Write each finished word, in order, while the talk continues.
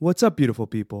What's up, beautiful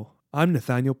people? I'm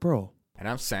Nathaniel Pearl, And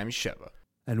I'm Sammy Sheva.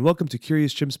 and welcome to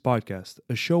Curious Chimps Podcast,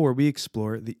 a show where we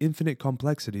explore the infinite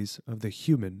complexities of the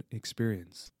human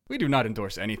experience. We do not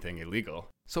endorse anything illegal,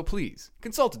 so please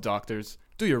consult doctors,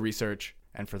 do your research,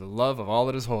 and for the love of all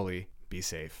that is holy, be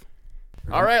safe.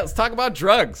 All right, let's talk about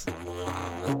drugs.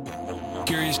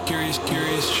 Curious Chimps.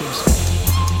 Curious Chimps.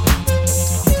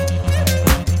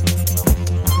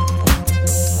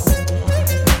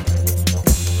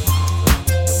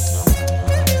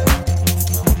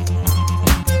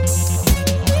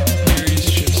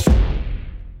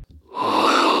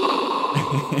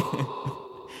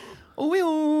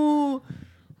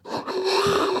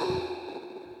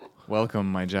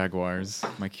 Welcome, my jaguars,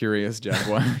 my curious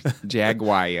jaguars.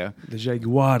 Jaguar. The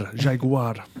Jaguar.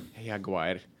 Jaguar.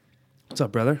 What's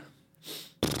up, brother?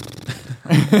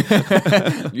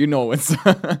 You know it's.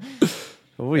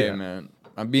 Oh, Hey, man.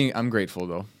 I'm grateful,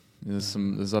 though.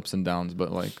 There's ups and downs,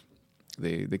 but, like,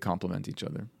 they complement each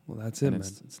other. Well, that's it, And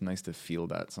man. it's nice to feel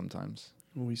that sometimes.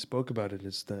 When we spoke about it,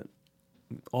 is that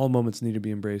all moments need to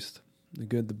be embraced. The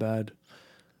good, the bad.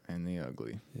 And the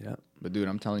ugly. Yeah. But dude,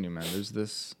 I'm telling you, man, there's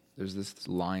this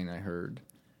line I heard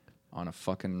on a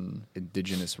fucking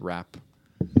indigenous rap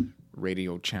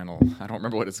radio channel. I don't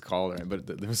remember what it's called, right? But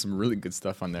there was some really good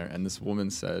stuff on there. And this woman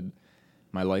said,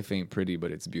 "My life ain't pretty,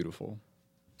 but it's beautiful."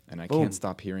 And I Boom. can't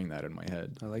stop hearing that in my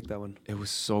head. I like that one. It was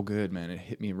so good, man. It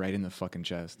hit me right in the fucking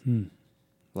chest. Hmm.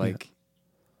 Like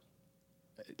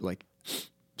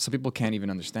some people can't even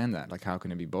understand that. Like, how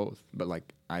can it be both? But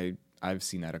like I've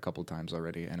seen that a couple times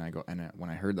already, and when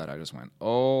I heard that, I just went,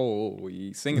 "Oh,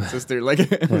 you sing it, sister!" Like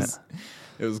it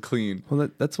was clean. Well,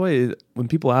 that's why when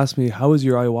people ask me, how was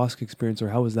your ayahuasca experience, or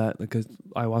how was that? Like, 'cause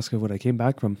ayahuasca, what I came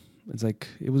back from, it's like,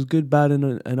 it was good, bad,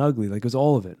 and ugly. Like, it was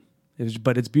all of it.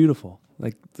 But it's beautiful.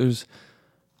 Like,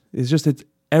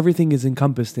 everything is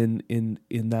encompassed in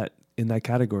that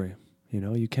category. You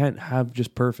know, you can't have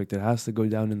just perfect. It has to go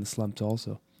down in the slumps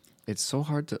also. It's so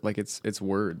hard to like. It's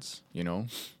words, you know.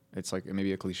 It's like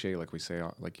maybe a cliche, like we say,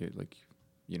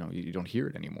 you don't hear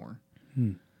it anymore.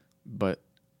 But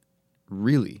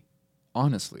really,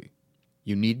 honestly,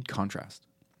 you need contrast.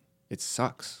 It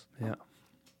sucks, Yeah.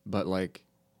 but like,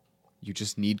 you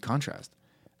just need contrast.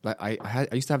 Like I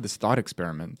used to have this thought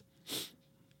experiment,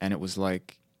 and it was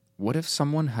like, what if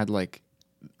someone had like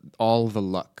all the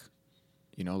luck,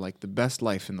 you know, like the best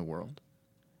life in the world,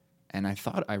 and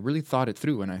I really thought it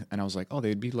through, and I was like, oh,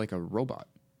 they'd be like a robot.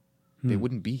 They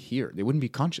wouldn't be here. They wouldn't be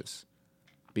conscious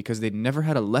because they'd never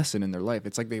had a lesson in their life.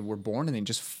 It's like they were born and they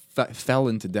just fell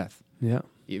into death. Yeah.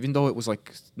 Even though it was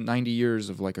like 90 years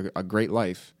of like a great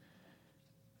life,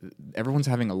 everyone's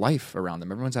having a life around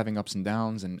them. Everyone's having ups and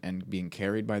downs and being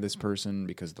carried by this person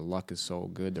because the luck is so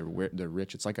good. They're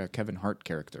rich. It's like a Kevin Hart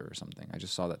character or something. I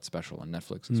just saw that special on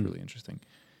Netflix. It's really interesting.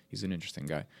 He's an interesting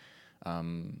guy.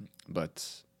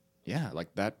 But yeah,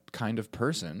 like that kind of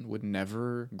person would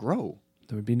never grow.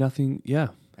 There would be nothing. Yeah.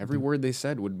 Every word they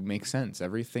said would make sense.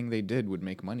 Everything they did would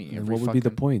make money. And what would be the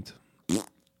point?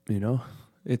 You know,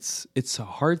 it's a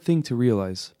hard thing to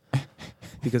realize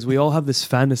because we all have this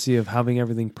fantasy of having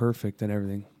everything perfect and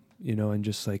everything, you know, and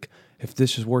just like, if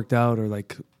this just worked out, or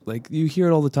like you hear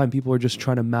it all the time. People are just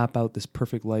trying to map out this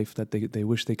perfect life that they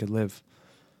wish they could live.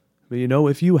 But you know,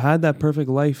 if you had that perfect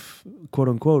life, quote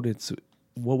unquote,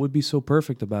 what would be so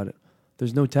perfect about it?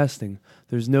 There's no testing.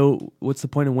 What's the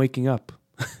point in waking up?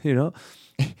 You know,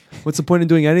 what's the point in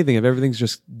doing anything if everything's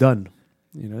just done?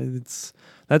 You know,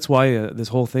 that's why this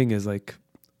whole thing is like,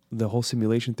 the whole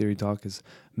simulation theory talk is,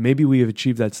 maybe we have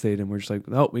achieved that state and we're just like,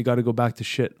 no, we got to go back to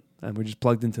shit, and we're just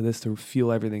plugged into this to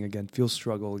feel everything again, feel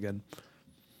struggle again.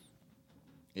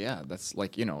 Yeah, that's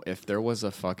like, you know, if there was a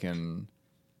fucking,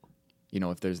 you know,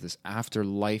 if there's this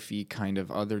afterlife-y kind of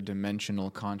other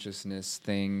dimensional consciousness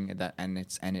thing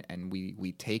and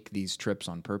we take these trips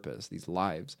on purpose, these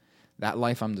lives, that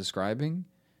life I'm describing,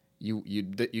 you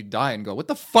die and go, what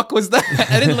the fuck was that?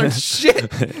 I didn't learn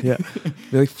shit. Yeah.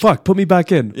 You're like, fuck, put me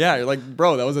back in. Yeah, you're like,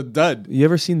 bro, that was a dud. You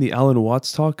ever seen the Alan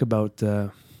Watts talk about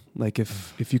like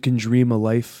if you can dream a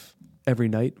life every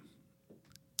night?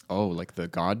 Oh, like the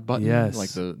God button? Yes. Like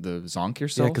the zonk Yeah,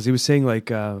 yourself? because he was saying like,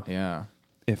 Yeah.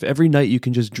 if every night you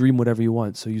can just dream whatever you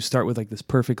want. So you start with like this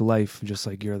perfect life, just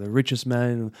like you're the richest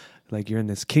man, like you're in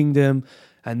this kingdom.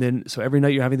 And then, so every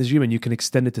night you're having this dream, and you can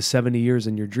extend it to 70 years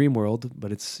in your dream world,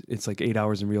 but it's like 8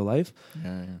 hours in real life.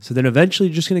 Yeah. So then eventually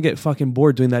you're just going to get fucking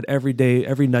bored doing that every day,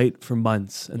 every night for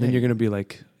months. And then you're going to be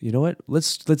like, you know what?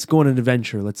 Let's go on an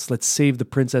adventure. Let's save the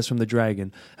princess from the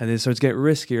dragon. And then it starts getting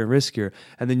riskier and riskier.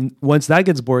 And then once that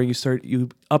gets boring, you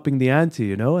upping the ante,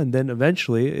 you know? And then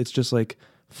eventually it's just like,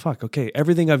 fuck, okay,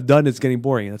 everything I've done is getting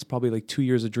boring. That's probably like 2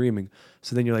 years of dreaming.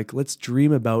 So then you're like, let's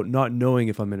dream about not knowing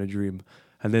if I'm in a dream.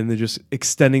 And then they're just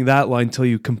extending that line till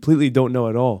you completely don't know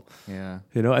at all. Yeah.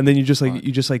 You know, and then you just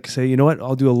Fuck. like say, you know what?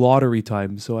 I'll do a lottery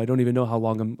time, so I don't even know how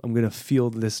long I'm gonna feel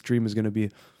this dream is gonna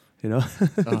be. You know,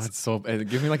 Oh, it's so it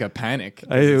gives me like a panic. 'Cause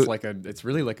it's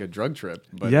really like a drug trip.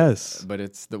 But Yes. but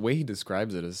it's the way he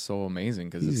describes it is so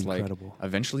amazing because He's it's like incredible.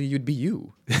 eventually you'd be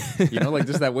you. You know, like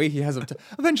just that way he has of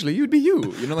eventually you'd be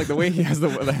you. You know, like the way he has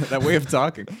that way of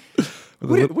talking.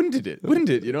 Wouldn't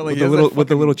it? You know, like with he has with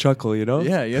the little chuckle, you know.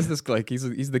 yeah, he has this like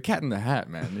he's the cat in the hat,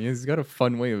 man. He's got a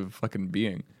fun way of fucking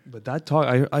being. But that talk,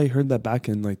 I heard that back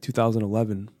in like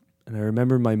 2011, and I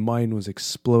remember my mind was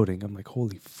exploding. I'm like,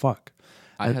 holy fuck.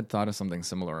 I had thought of something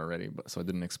similar already, but so it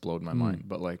didn't explode my Hmm. mind.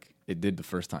 But like it did the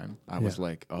first time. I was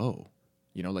like, oh,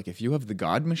 you know, like if you have the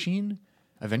God machine,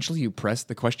 eventually you press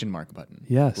the question mark button.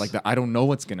 Yes. Like I don't know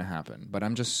what's gonna happen, but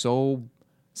I'm just so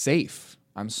safe.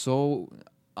 I'm so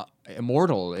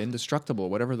immortal, indestructible,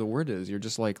 whatever the word is. You're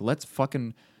just like, let's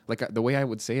fucking like the way I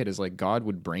would say it is like God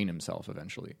would brain himself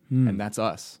eventually, and that's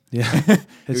us. Yeah, He it's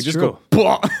would just true.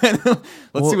 go, let's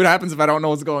Well- see what happens if I don't know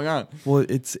what's going on. Well,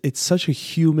 it's such a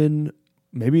human.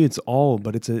 Maybe it's all,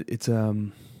 but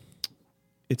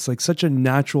it's like such a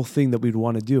natural thing that we'd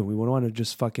want to do. We would want to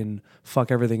just fucking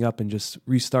fuck everything up and just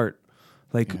restart.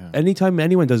 Like Yeah. anytime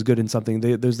anyone does good in something,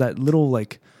 there's that little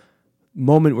like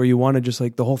moment where you want to just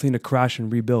like the whole thing to crash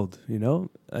and rebuild. You know,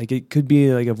 like it could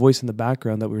be like a voice in the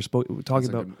background that we were talking That's a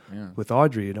about good- yeah. with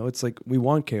Audrey. You know, it's like we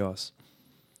want chaos.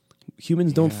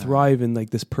 Humans don't Yeah. thrive in like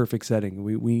this perfect setting.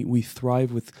 We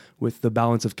thrive with the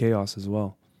balance of chaos as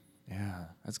well. Yeah,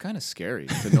 that's kind of scary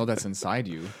to know that's inside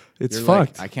you. It's You're like,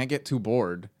 fucked. I can't get too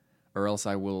bored, or else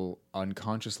I will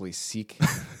unconsciously seek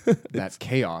that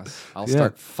chaos. I'll Yeah.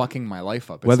 start fucking my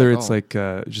life up. Whether oh, it's like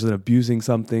just abusing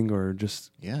something or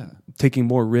just yeah, taking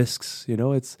more risks, you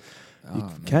know, it's you Oh,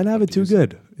 man, can't have it too abusing.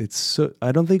 good. It's so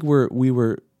I don't think we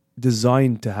were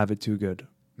designed to have it too good.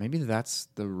 maybe that's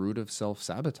the root of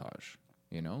self-sabotage.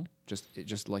 You know,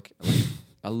 just like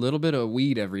a little bit of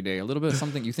weed every day, a little bit of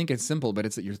something. You think it's simple, but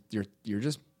it's that you're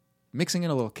just mixing in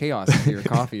a little chaos into your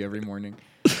coffee every morning.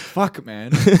 Fuck,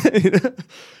 man.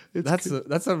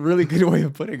 That's a really good way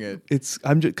of putting it. It's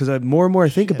I'm just because more and more I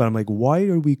think about it, I'm like, why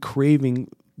are we craving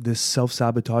this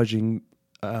self-sabotaging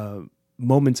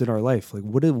moments in our life? Like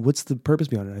what's the purpose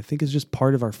behind it? I think it's just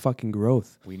part of our fucking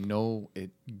growth. We know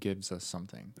it gives us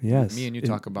something. Yes. Me and you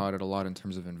talk about it a lot in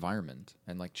terms of environment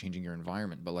and like changing your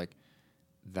environment, but like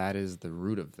that is the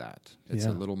root of that. It's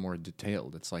Yeah. a little more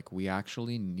detailed. It's like we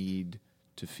actually need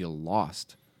to feel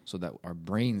lost so that our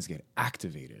brains get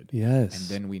activated. Yes.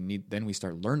 And then we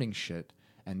start learning shit,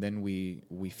 and then we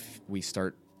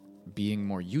start being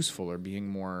more useful or being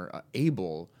more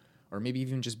able, or maybe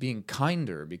even just being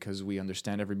kinder because we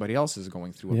understand everybody else is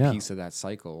going through a Yeah. piece of that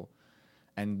cycle.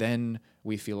 And then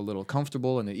we feel a little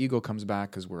comfortable and the ego comes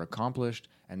back because we're accomplished,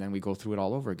 and then we go through it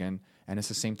all over again. And it's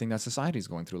the same thing that society's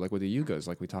going through, like with the yugas,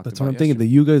 like we talked That's about. what I'm thinking. yesterday.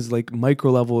 The yuga is like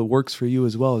micro level. It works for you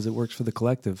as well as it works for the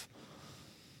collective.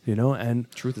 You know, and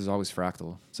Truth is always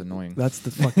fractal. It's annoying. that's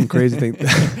the fucking crazy thing.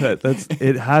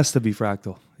 It has to be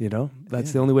fractal. You know,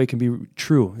 that's the only way it can be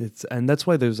true. And that's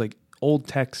why there's like old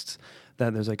texts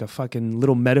that there's like a fucking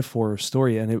little metaphor or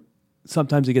story, and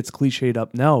sometimes it gets cliched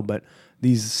up now, but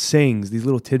these sayings, these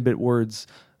little tidbit words,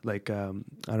 like I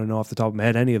don't know off the top of my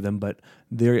head any of them, but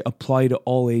they apply to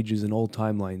all ages and all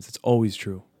timelines. It's always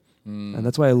true. And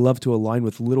that's why I love to align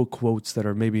with little quotes that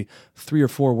are maybe 3 or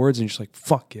 4 words, and you're just like,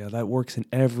 fuck yeah, that works in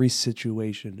every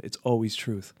situation. It's always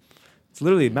truth. It's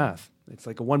literally math. It's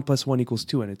like a 1 + 1 =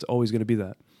 2, and it's always going to be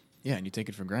that. Yeah, and you take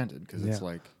it for granted because it's Yeah.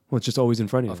 like, Well, it's just always in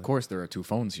front of you. of course there are 2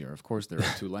 phones here. Of course there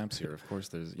are 2 lamps here. Of course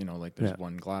there's, like there's Yeah.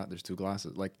 one glass, there's 2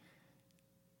 glasses. Like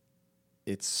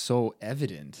it's so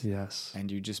evident. Yes. And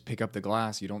you just pick up the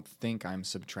glass. You don't think I'm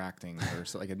subtracting or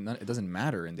so, like it doesn't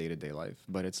matter in day-to-day life.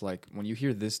 But it's like when you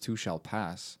hear this too shall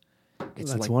pass,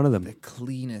 it's That's like one of them. the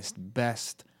cleanest,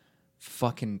 best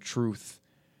fucking truth.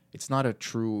 It's not a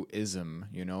truism,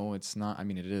 It's not. I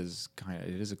mean, it is it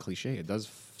is a cliche. It does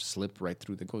slip right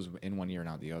through. It goes in one ear and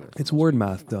out the other. It's word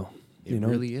math, though. It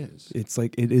really is. It's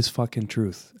like it is fucking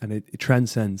truth, and it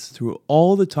transcends through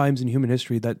all the times in human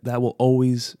history that will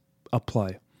always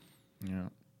apply. Yeah.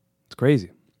 It's crazy.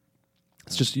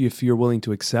 It's just if you're willing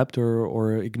to accept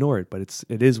or ignore it, but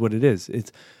it is what it is.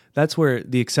 That's where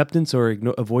the acceptance or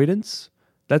avoidance,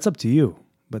 that's up to you.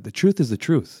 But the truth is the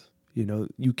truth.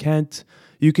 You can't.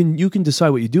 You can decide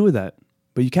what you do with that,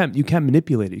 but you can't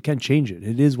manipulate it. You can't change it.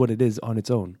 It is what it is on its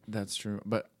own. That's true.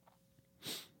 But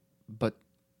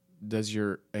does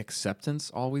your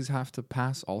acceptance always have to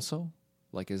pass also?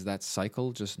 Like, is that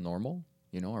cycle just normal?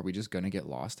 You know, are we just gonna get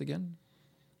lost again?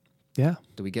 Yeah.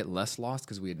 Do we get less lost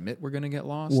because we admit we're gonna get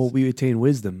lost? Well, we attain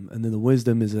wisdom, and then the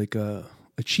wisdom is like a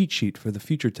cheat sheet for the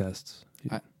future tests.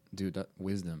 Dude, that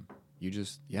wisdom. You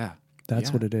just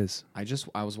That's what it is.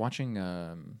 I was watching.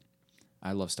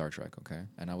 I love Star Trek. Okay,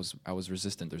 and I was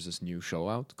resistant. There's this new show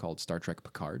out called Star Trek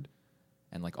Picard,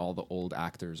 and like all the old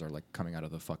actors are like coming out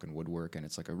of the fucking woodwork, and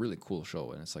it's like a really cool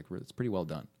show, and it's like it's pretty well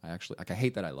done. I actually I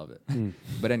hate that I love it,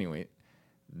 but anyway,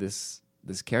 this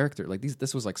character like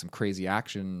this was like some crazy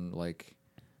action, like,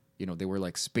 you know, they were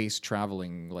like space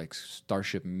traveling like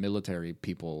starship military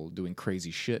people doing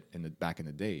crazy shit back in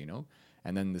the day, you know.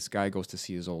 And then this guy goes to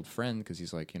see his old friend because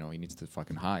he's like, you know, he needs to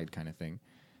fucking hide kind of thing.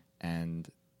 And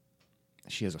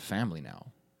she has a family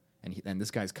now. And this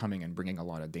guy's coming and bringing a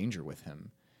lot of danger with him.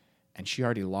 And she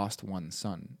already lost one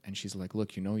son. And she's like,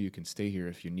 look, you know, you can stay here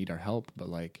if you need our help, but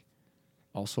like,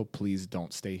 also please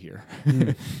don't stay here.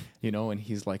 You know. And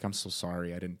he's like, I'm so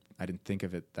sorry. I didn't think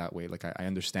of it that way. Like, I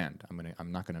understand.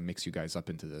 I'm not gonna mix you guys up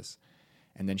into this.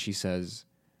 And then she says,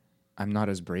 I'm not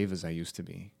as brave as I used to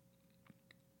be.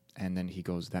 And then he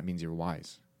goes, that means you're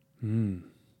wise.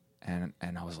 And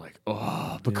I was like,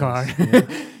 oh, Picard.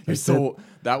 Yes.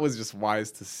 That was just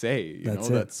wise to say, you know.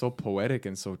 That's so poetic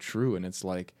and so true. And it's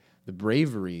like the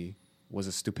bravery was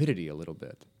a stupidity a little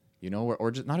bit, you know, or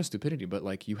just not a stupidity, but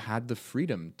like you had the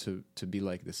freedom to be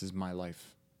like, this is my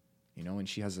life, you know. And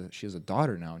she has a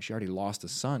daughter now, and she already lost a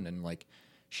son, and like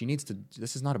she needs to.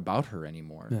 This is not about her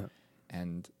anymore. Yeah.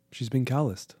 And she's been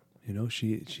calloused. You know,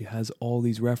 she has all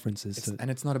these references and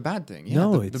it's not a bad thing. Yeah,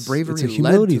 no, the bravery it's a led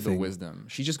humility to the thing. wisdom.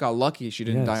 She just got lucky. She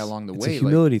didn't die along the it's way. It's a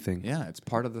humility thing. Yeah, it's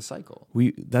part of the cycle.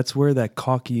 That's where that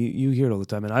cocky, you hear it all the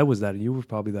time, and I was that, and you were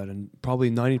probably that, and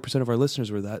probably 90% of our listeners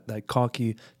were that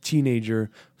cocky teenager,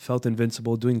 felt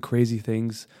invincible, doing crazy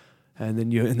things, and then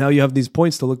now you have these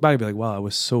points to look back and be like, wow, I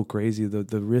was so crazy, the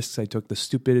risks I took, the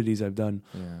stupidities I've done.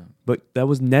 Yeah. But that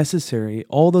was necessary.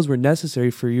 All those were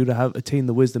necessary for you to attain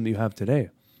the wisdom that you have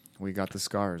today. We got the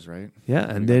scars, right? Yeah,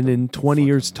 and then in 20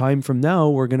 years' time from now,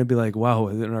 we're going to be like, wow,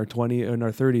 in our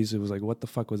 30s, it was like, what the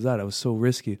fuck was that? I was so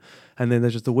risky. And then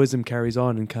there's just the wisdom carries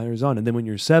on. And then when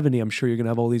you're 70, I'm sure you're going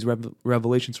to have all these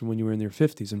revelations from when you were in your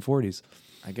 50s and 40s.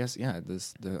 I guess, yeah,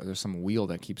 there's some wheel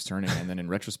that keeps turning. And then in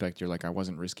retrospect, you're like, I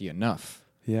wasn't risky enough.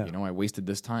 Yeah. You know, I wasted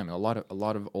this time. And a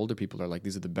lot of older people are like,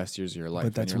 these are the best years of your life.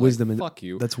 But that's and wisdom. Like, fuck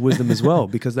you. That's wisdom as well.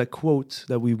 Because that quote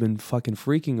that we've been fucking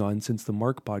freaking on since the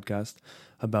Mark podcast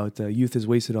about youth is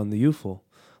wasted on the youthful,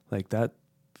 like that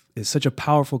is such a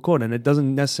powerful quote. And it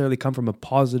doesn't necessarily come from a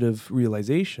positive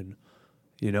realization,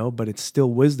 you know, but it's still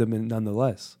wisdom and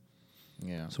nonetheless.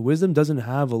 Yeah. So wisdom doesn't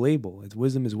have a label.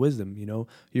 Wisdom is wisdom, you know.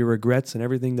 Your regrets and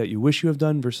everything that you wish you have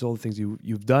done versus all the things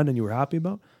you've done and you were happy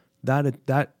about,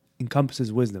 that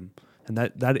encompasses wisdom, and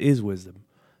that is wisdom,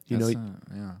 you know.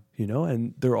 Yeah. You know,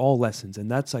 and they're all lessons, and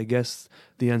that's, I guess,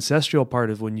 the ancestral part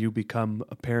of when you become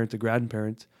a parent, a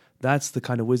grandparent. That's the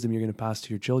kind of wisdom you're going to pass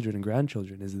to your children and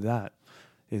grandchildren.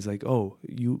 Is like, oh,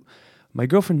 my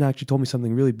girlfriend actually told me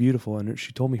something really beautiful, and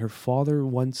she told me her father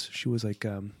once. She was like, I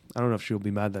don't know if she'll be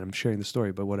mad that I'm sharing the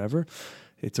story, but whatever.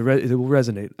 It will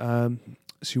resonate.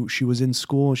 She was in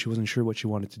school and she wasn't sure what she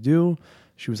wanted to do.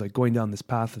 She was like going down this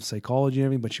path of psychology and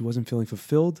everything, but she wasn't feeling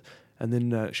fulfilled. And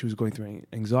then she was going through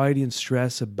anxiety and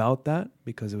stress about that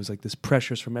because it was like this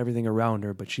pressures from everything around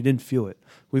her, but she didn't feel it.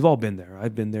 We've all been there.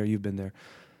 I've been there. You've been there.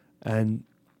 And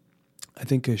I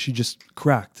think she just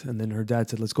cracked. And then her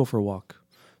dad said, let's go for a walk.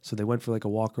 So they went for like a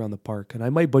walk around the park. And I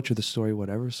might butcher the story,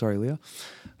 whatever. Sorry, Leah.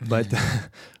 But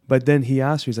but then he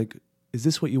asked her, he's like, is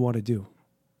this what you want to do?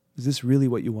 Is this really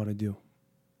what you want to do?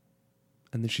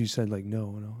 And then she said like,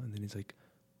 no. And then he's like,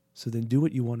 so then do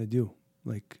what you want to do.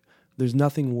 Like, there's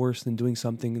nothing worse than doing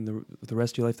something in the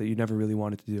rest of your life that you never really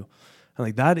wanted to do. And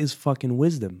like, that is fucking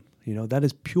wisdom. You know, that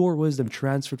is pure wisdom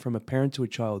transferred from a parent to a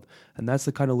child. And that's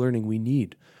the kind of learning we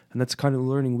need. And that's the kind of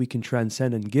learning we can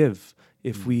transcend and give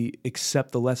if we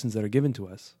accept the lessons that are given to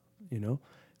us, you know,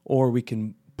 or we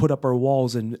can put up our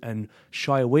walls and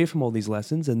shy away from all these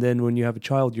lessons. And then when you have a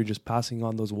child, you're just passing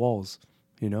on those walls,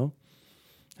 you know,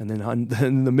 and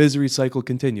then the misery cycle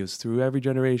continues through every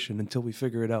generation until we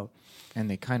figure it out. And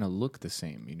they kind of look the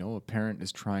same. You know, a parent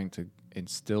is trying to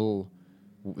instill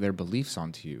their beliefs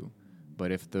onto you.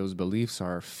 But if those beliefs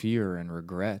are fear and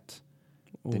regret,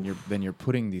 then you're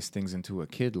putting these things into a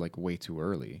kid like way too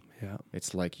early. Yeah.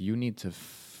 It's like you need to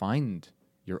find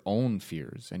your own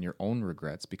fears and your own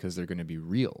regrets because they're going to be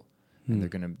real. And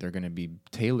they're going to be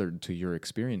tailored to your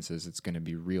experiences. It's going to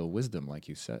be real wisdom, like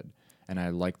you said. And I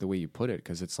like the way you put it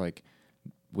because it's like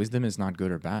wisdom is not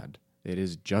good or bad. It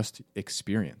is just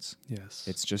experience. Yes.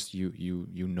 It's just you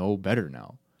know better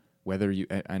now. whether you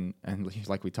and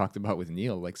like we talked about with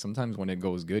Neil, like sometimes when it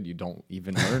goes good, you don't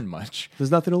even learn much.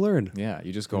 There's nothing to learn. Yeah,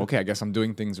 you just go, okay, I guess I'm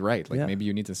doing things right. Like Yeah. maybe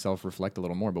you need to self-reflect a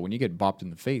little more. But when you get bopped in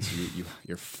the face,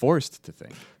 you're forced to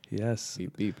think. Yes.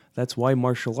 Beep beep. That's why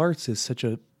martial arts is such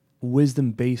a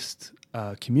wisdom-based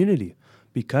community,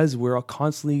 because we're all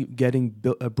constantly getting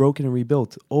broken and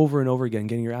rebuilt over and over again,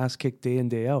 getting your ass kicked day in,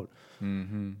 day out.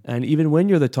 Mm-hmm. And even when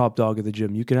you're the top dog of the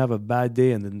gym, you can have a bad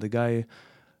day and then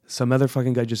some other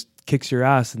fucking guy just kicks your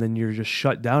ass and then you're just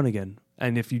shut down again.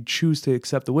 And if you choose to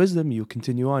accept the wisdom, you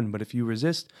continue on. But if you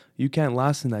resist, you can't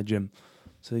last in that gym.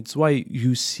 So it's why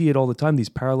you see it all the time, these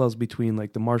parallels between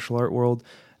like the martial art world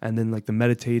and then like the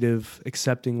meditative,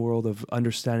 accepting world of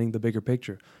understanding the bigger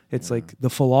picture. It's like the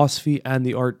philosophy and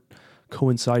the art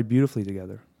coincide beautifully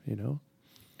together, you know?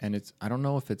 And I don't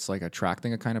know if it's like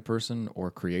attracting a kind of person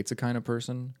or creates a kind of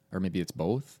person, or maybe it's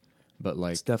both. But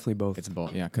like, It's definitely both. it's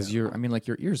both, yeah. Because I mean, like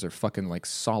your ears are fucking like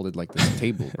solid, like this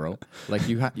table, bro. Like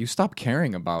you stop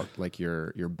caring about like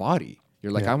your body.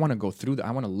 You're like, Yeah. I want to go through that.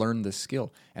 I want to learn this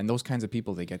skill. And those kinds of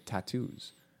people, they get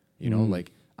tattoos. You know,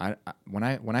 like when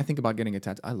I think about getting a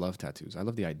tattoo, I love tattoos. I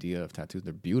love the idea of tattoos.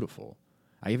 They're beautiful.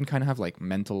 I even kind of have like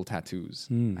mental tattoos.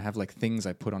 I have like things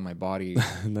I put on my body,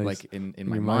 Nice. like in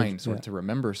my your mind, mind, sort yeah. of to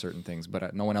remember certain things,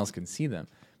 but no one else can see them.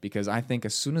 Because I think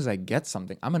as soon as I get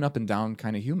something, I'm an up and down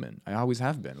kind of human. I always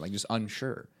have been, like just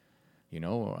unsure, you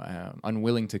know,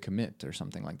 unwilling to commit or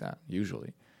something like that,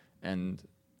 usually. And,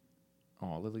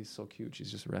 oh, Lily's so cute.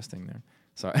 She's just resting there.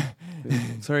 Sorry.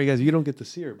 Sorry, guys, you don't get to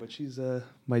see her, but she's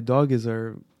my dog is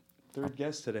our third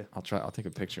guest today. I'll take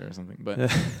a picture or something. But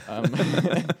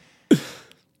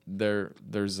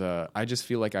I just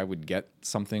feel like I would get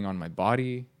something on my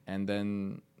body, and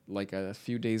then like a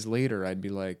few days later, I'd be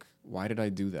like, why did I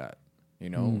do that? You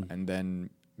know? And then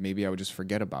maybe I would just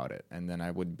forget about it. And then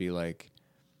I would be like,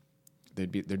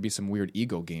 there'd be some weird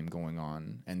ego game going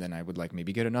on. And then I would like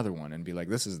maybe get another one and be like,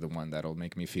 this is the one that'll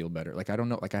make me feel better. Like, I don't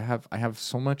know. Like I have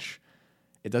so much,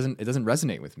 it doesn't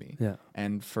resonate with me. Yeah.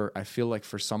 And I feel like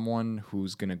for someone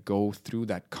who's going to go through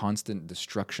that constant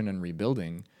destruction and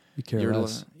rebuilding, You care you're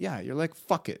less. you're like,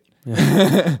 fuck it.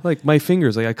 Like my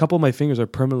fingers, like a couple of my fingers are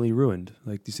permanently ruined.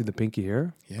 Like, do you see the pinky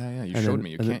here? Yeah, you And showed then-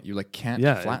 me. and then- You can't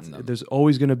Yeah, flatten them. there's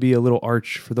always going to be a little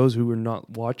arch. For those who are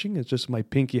not watching, it's just my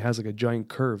pinky has like a giant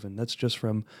curve, and that's just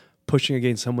from pushing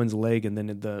against someone's leg and then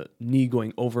the knee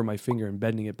going over my finger and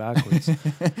bending it backwards.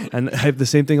 And I have the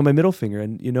same thing on my middle finger.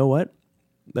 And you know what?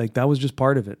 Like, that was just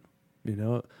part of it. You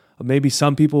know, maybe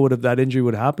some people that injury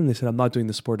would happen. They said, I'm not doing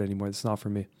the sport anymore. It's not for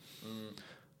me.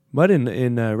 But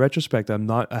in retrospect, I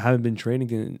haven't been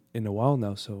training in a while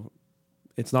now, so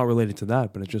it's not related to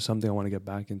that, but it's just something I want to get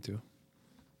back into.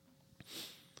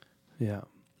 Yeah,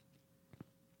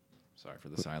 Sorry for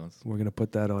the silence. we're gonna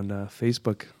put that on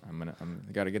Facebook. I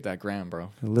gotta get that gram,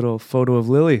 bro. A little photo of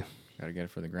Lily. Gotta get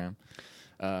it for the gram.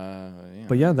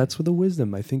 But yeah, that's with the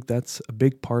wisdom. I think that's a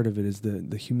big part of it, is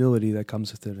the humility that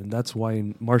comes with it, and that's why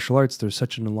in martial arts there's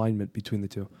such an alignment between the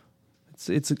two.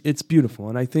 It's beautiful,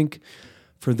 and I think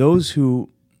for those who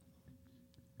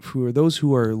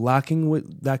are lacking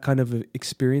with that kind of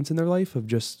experience in their life of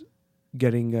just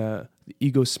getting the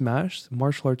ego smashed,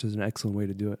 martial arts is an excellent way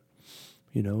to do it.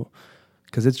 You know,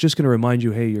 because it's just going to remind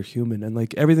you, hey, you're human, and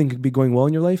like everything could be going well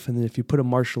in your life, and then if you put a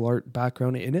martial art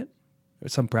background in it or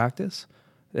some practice,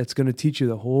 it's going to teach you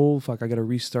the whole I got to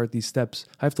restart these steps.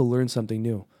 I have to learn something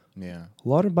new. Yeah. A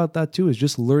lot about that too is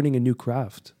just learning a new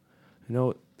craft. You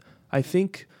know, I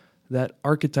think that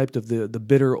archetype of the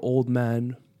bitter old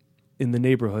man in the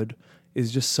neighborhood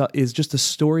is just a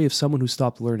story of someone who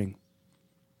stopped learning.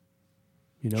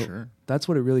 You know, Sure. That's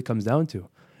what it really comes down to.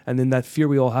 And then that fear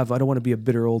we all have, I don't want to be a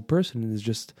bitter old person,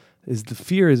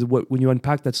 when you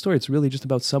unpack that story, it's really just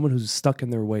about someone who's stuck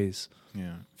in their ways.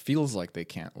 Yeah. Feels like they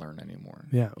can't learn anymore.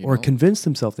 Yeah. you Or know? convinced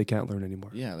themselves they can't learn anymore.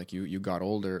 Yeah, like you got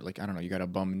older, like, I don't know, you got a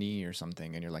bum knee or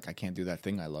something, and you're like, I can't do that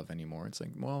thing I love anymore. It's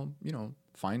like, well, you know,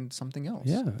 find something else.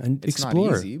 Yeah. And It's explore.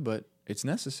 not easy, but it's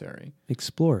necessary.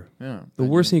 Explore. Yeah. The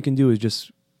worst thing you can do is just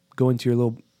go into your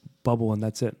little bubble and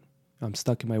that's it. I'm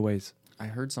stuck in my ways. I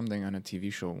heard something on a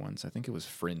TV show once. I think it was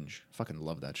Fringe. Fucking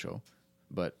love that show.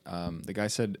 But the guy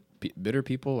said bitter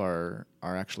people are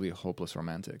actually hopeless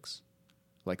romantics,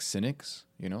 like cynics.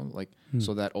 You know, like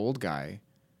so that old guy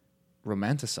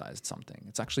romanticized something.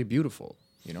 It's actually beautiful.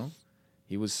 You know,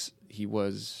 he was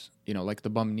you know, like the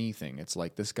bum knee thing. It's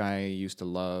like this guy used to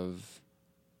love,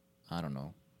 I don't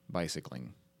know,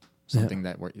 bicycling, something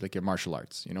that like your martial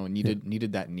arts. You know,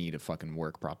 needed that knee to fucking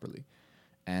work properly,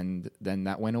 and then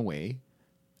that went away.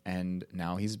 And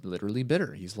now he's literally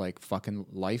bitter. He's like, fucking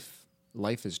life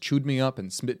has chewed me up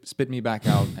and spit me back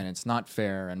out, and it's not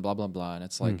fair, and blah, blah, blah. And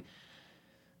it's like,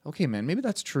 okay, man, maybe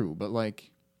that's true, but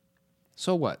like,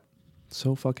 so what?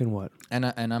 So fucking what? And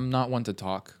I'm not one to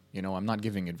talk. You know, I'm not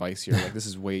giving advice here. Like, this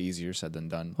is way easier said than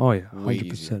done. Oh yeah, Way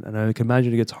 100%. And I can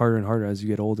imagine it gets harder and harder as you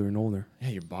get older and older. Yeah,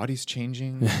 your body's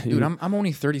changing. Dude, I'm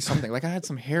only 30 something. Like, I had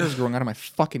some hairs growing out of my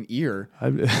fucking ear.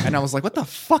 And I was like, what the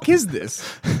fuck is this?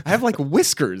 I have like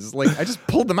whiskers. Like, I just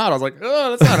pulled them out. I was like,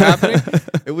 oh, that's not happening.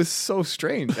 It was so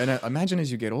strange. And imagine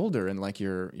as you get older and like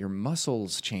your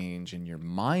muscles change and your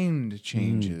mind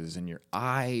changes and your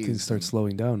eyes. Things start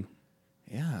slowing down.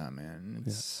 Yeah, man.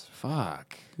 It's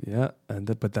fuck. Yeah,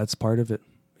 but that's part of it.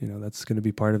 You know, that's going to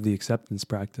be part of the acceptance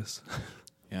practice.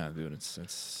 Yeah, dude,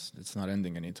 it's not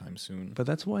ending anytime soon. But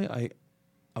that's why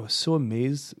I was so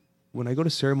amazed when I go to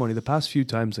ceremony the past few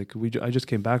times. Like I just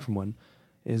came back from one.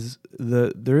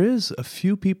 There is a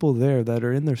few people there that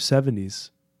are in their 70s,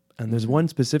 and there's one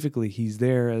specifically. He's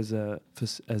there as a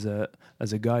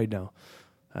guide now.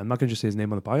 I'm not going to just say his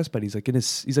name on the podcast, but he's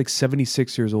like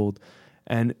 76 years old.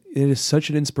 And it is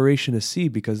such an inspiration to see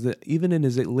because even in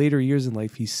his later years in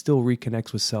life, he still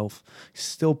reconnects with self,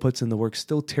 still puts in the work,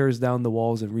 still tears down the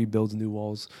walls and rebuilds new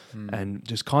walls and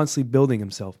just constantly building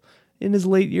himself. In his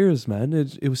late years, man,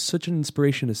 it was such an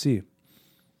inspiration to see,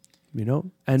 you know?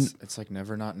 And it's like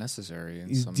never not necessary.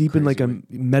 he's deep in like a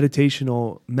meditation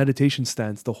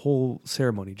stance, the whole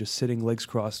ceremony, just sitting, legs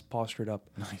crossed, postured up.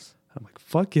 Nice. I'm like,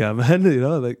 fuck yeah, man. You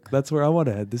know, like that's where I want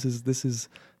to head. This is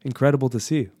incredible to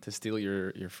see. To steal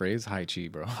your phrase, high chi,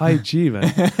 bro. High G, man.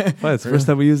 Wow, it's the first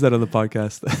time we use that on the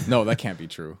podcast. No, that can't be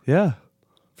true. Yeah.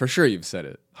 For sure you've said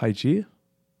it. High G?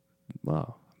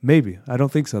 Wow. Maybe. I don't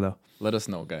think so, though. Let us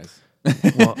know, guys.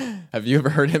 Well, Have you ever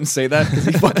heard him say that? Because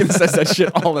he fucking says that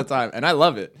shit all the time. And I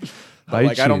love it. But High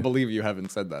like, I chi. don't believe you haven't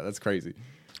said that. That's crazy.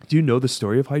 do you know the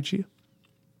story of High G?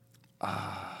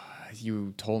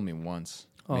 You told me once.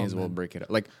 Oh, May as well man. break it up.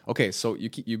 Like, okay, so you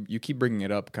keep bringing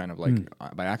it up kind of like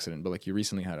by accident, but like you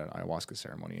recently had an ayahuasca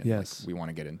ceremony and Yes. like, we want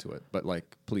to get into it. But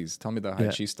like, please tell me the Yeah. High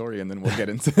Chi story and then we'll get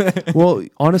into it. Well,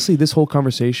 honestly, this whole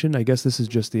conversation, I guess this is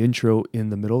just the intro in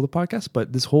the middle of the podcast,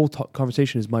 but this whole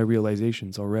conversation is my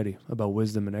realizations already about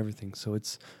wisdom and everything. So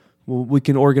we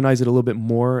can organize it a little bit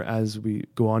more as we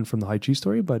go on from the High Chi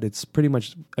story, but it's pretty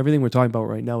much everything we're talking about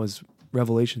right now is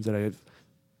revelations that I've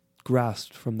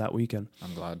grasped from that weekend.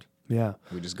 I'm glad Yeah,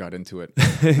 we just got into it.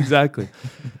 exactly.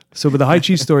 So, but the High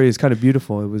Chi story is kind of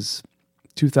beautiful. It was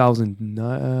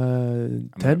 2010,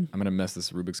 I'm gonna mess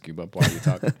this Rubik's Cube up while you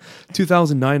talk.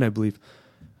 2009, I believe.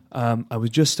 I was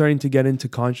just starting to get into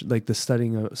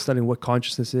studying what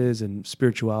consciousness is and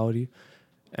spirituality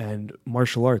and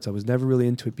martial arts. I was never really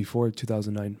into it before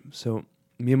 2009. So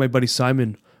me and my buddy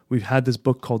Simon, we've had this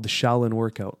book called The Shaolin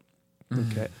Workout.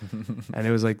 Okay. And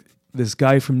it was like this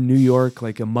guy from New York,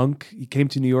 like a monk. He came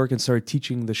to New York and started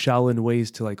teaching the Shaolin ways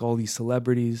to like all these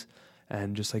celebrities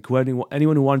and just like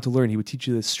anyone who wanted to learn. He would teach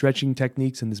you the stretching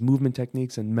techniques and this movement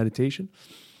techniques and meditation.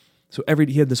 So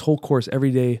he had this whole course.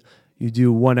 Every day you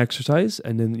do one exercise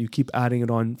and then you keep adding it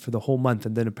on for the whole month.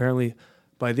 And then apparently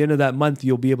by the end of that month,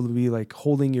 you'll be able to be like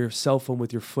holding your cell phone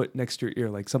with your foot next to your ear,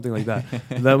 like something like that.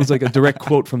 And that was like a direct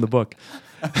quote from the book.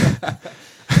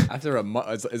 After a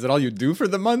month, is it all you do for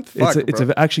the month?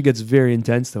 It actually gets very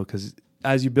intense though, because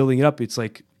as you're building it up, it's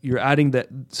like you're adding that.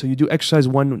 So you do exercise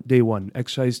 1, day 1,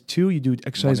 exercise 2, you do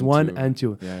exercise 1 and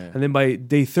 2. Yeah. And then by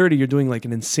day 30, you're doing like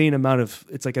an insane amount of,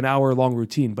 it's like an hour long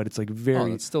routine, but it's like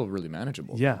very, it's still really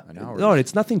manageable. yeah. An hour. No,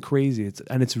 it's nothing crazy.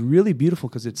 It's really beautiful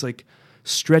because it's like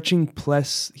stretching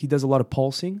plus he does a lot of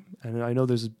pulsing. And I know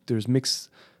there's mixed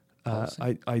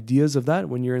ideas of that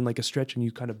when you're in like a stretch and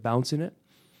you kind of bounce in it.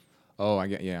 Oh, I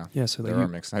get, yeah. Yeah, so like there are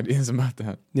mixed ideas about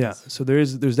that. Yeah, so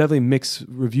there's definitely mixed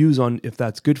reviews on if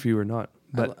that's good for you or not.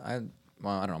 But I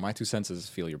don't know. My 2 senses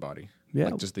feel your body. Yeah.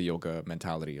 Like just the yoga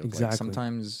mentality of Exactly. like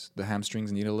sometimes the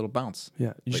hamstrings need a little bounce.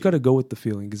 yeah, you just But- got to go with the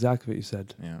feeling. Exactly what you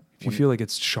said. Yeah. If you feel like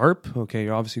it's sharp, okay,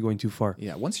 you're obviously going too far.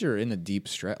 Yeah, once you're in a deep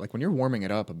stretch, like when you're warming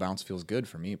it up, a bounce feels good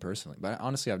for me personally. But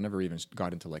honestly, I've never even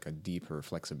got into like a deeper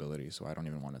flexibility, so I don't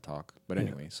even want to talk. But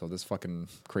anyway, so this fucking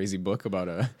crazy book about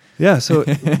Yeah, so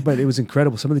but it was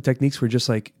incredible. Some of the techniques were just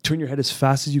like turn your head as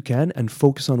fast as you can and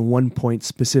focus on one point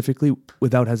specifically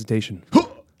without hesitation.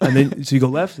 And then so you go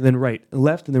left and then right,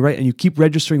 left and then right, and you keep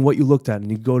registering what you looked at, and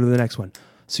you go to the next one.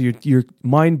 So your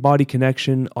mind body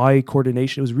connection, eye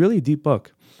coordination. It was really a deep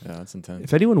book. yeah, that's intense.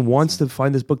 If anyone wants to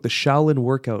find this book, The Shaolin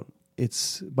Workout,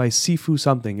 it's by Sifu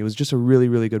something. It was just a really,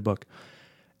 really good book.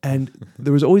 And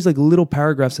there was always like little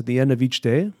paragraphs at the end of each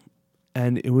day.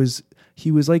 And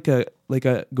he was like a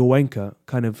Goenka,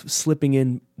 kind of slipping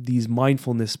in these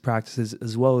mindfulness practices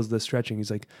as well as the stretching. He's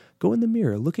like, go in the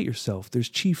mirror, look at yourself. There's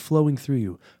chi flowing through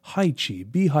you. Hai chi,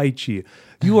 be hai chi.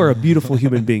 You are a beautiful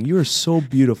human being. You are so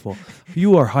beautiful.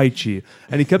 You are hai chi.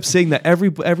 And he kept saying that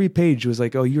every page was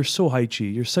like, oh, you're so hai chi.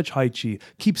 You're such hai chi.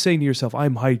 Keep saying to yourself,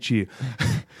 I'm hai chi.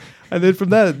 And then from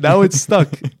that, now it's stuck.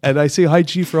 And I say hai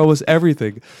chi for almost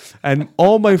everything. And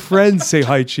all my friends say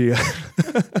hai chi.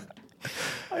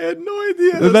 I had no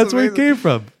idea. And that's where it came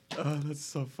from. Oh, that's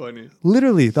so funny.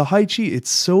 Literally, the Hai Chi, it's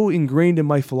so ingrained in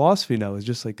my philosophy now. It's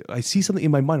just like, I see something in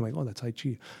my mind, I'm like, oh, that's Hai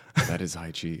Chi. That is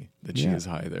Hai Chi. The Chi Yeah. is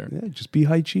high there. Yeah, just be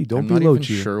Hai Chi. Don't I'm be not low even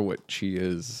Chi. sure what Chi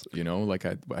is. You know, like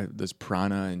there's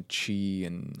prana and Chi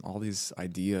and all these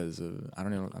ideas of, I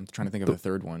don't know. I'm trying to think of a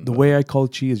third one. The but- way I call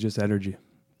Chi is just energy.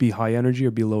 Be high energy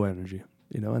or be low energy.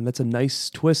 You know, and that's a nice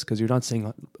twist because you're not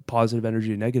saying positive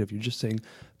energy or negative. You're just saying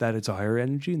that it's a higher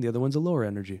energy and the other one's a lower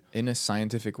energy. in a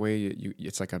scientific way,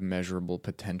 it's like a measurable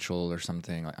potential or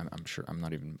something. Like, I'm sure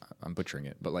I'm butchering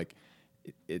it, but like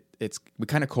it's we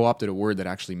kind of co-opted a word that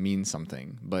actually means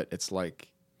something. But it's like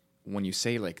when you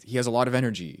say like he has a lot of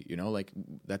energy, you know, like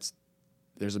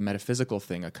there's a metaphysical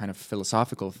thing, a kind of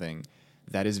philosophical thing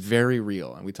that is very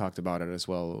real, and we talked about it as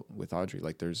well with Audrey.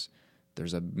 Like there's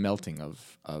a melting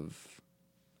of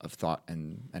thought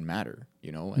and matter,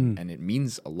 you know, and it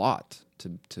means a lot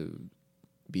to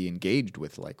be engaged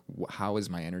with like how is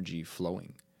my energy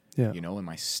flowing? Yeah. You know, am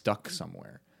I stuck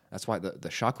somewhere? That's why the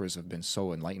chakras have been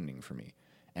so enlightening for me.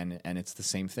 And it's the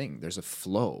same thing. There's a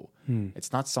flow.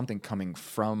 It's not something coming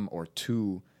from or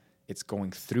to, it's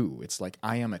going through. It's like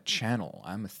I am a channel.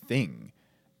 I'm a thing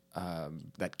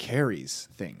that carries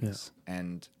things. Yeah.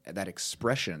 And that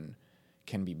expression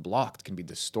can be blocked, can be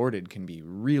distorted, can be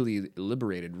really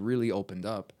liberated, really opened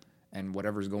up, and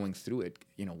whatever's going through it,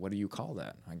 you know, what do you call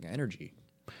that? Like energy.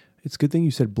 It's a good thing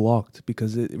you said blocked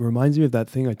because it reminds me of that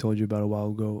thing I told you about a while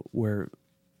ago where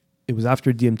it was after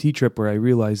a DMT trip where I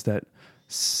realized that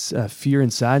fear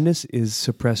and sadness is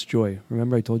suppressed joy.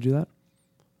 Remember I told you that?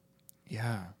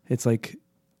 Yeah. It's like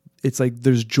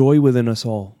there's joy within us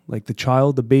all. Like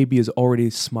the baby is already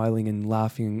smiling and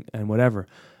laughing and whatever.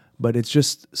 But it's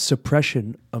just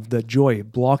suppression of the joy,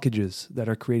 blockages that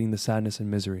are creating the sadness and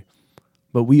misery.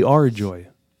 But we are joy,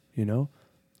 you know?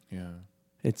 Yeah.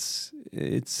 It's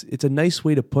a nice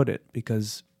way to put it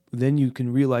because then you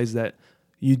can realize that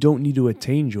you don't need to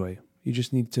attain joy. You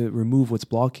just need to remove what's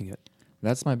blocking it.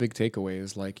 That's my big takeaway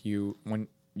is like when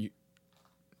you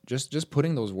just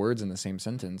putting those words in the same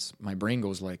sentence, my brain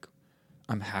goes like,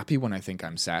 I'm happy when I think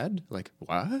I'm sad. Like,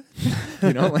 what?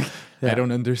 You know, like Yeah. I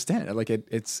don't understand. Like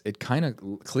it kind of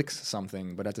clicks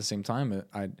something, but at the same time,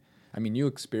 I mean, you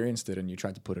experienced it and you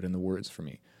tried to put it in the words for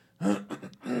me.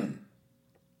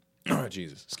 Oh,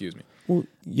 Jesus, excuse me. Well,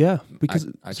 yeah, because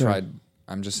I sorry. tried.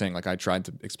 I'm just saying, like I tried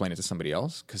to explain it to somebody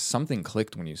else because something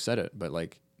clicked when you said it. But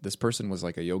like this person was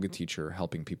like a yoga teacher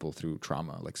helping people through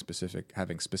trauma, like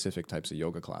having specific types of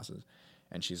yoga classes,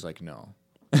 and she's like, no.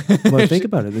 Well, think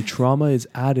about it. The trauma is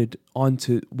added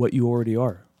onto what you already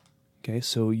are. Okay,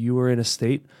 so you were in a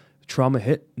state, trauma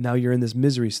hit, now you're in this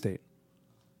misery state.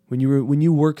 When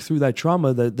you work through that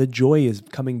trauma, the joy is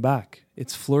coming back.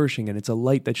 It's flourishing and it's a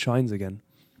light that shines again.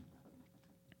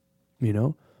 You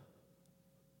know?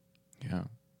 Yeah.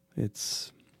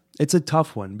 It's a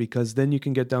tough one because then you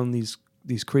can get down these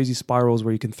crazy spirals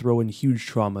where you can throw in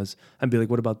huge traumas and be like,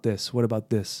 what about this? What about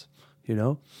this? You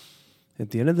know?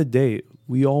 At the end of the day,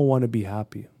 we all want to be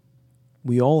happy.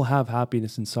 We all have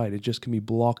happiness inside. It just can be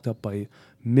blocked up by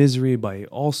misery, by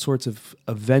all sorts of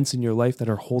events in your life that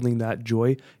are holding that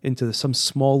joy into some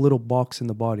small little box in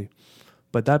the body.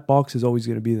 But that box is always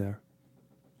going to be there.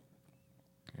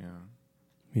 Yeah.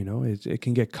 You know, it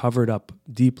can get covered up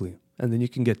deeply. And then you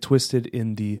can get twisted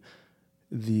in the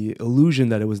illusion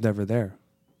that it was never there.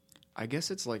 I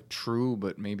guess it's like true,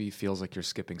 but maybe feels like you're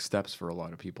skipping steps for a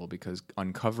lot of people because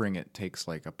uncovering it takes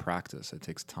like a practice. It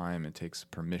takes time. It takes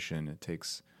permission. It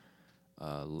takes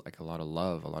like a lot of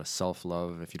love, a lot of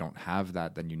self-love. If you don't have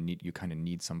that, then you kind of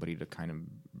need somebody to kind of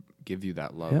give you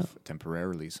that love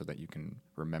temporarily so that you can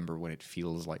remember what it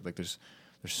feels like. Like there's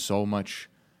so much.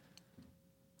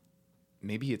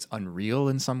 Maybe it's unreal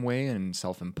in some way and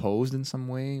self-imposed in some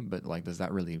way, but like, does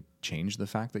that really change the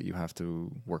fact that you have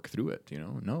to work through it? You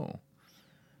know, no.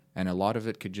 And a lot of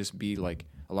it could just be like,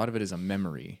 a lot of it is a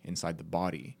memory inside the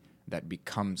body that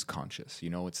becomes conscious. You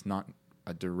know, it's not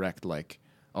a direct like,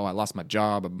 oh, I lost my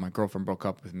job, my girlfriend broke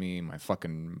up with me,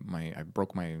 I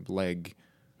broke my leg.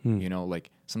 You know, like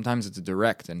sometimes it's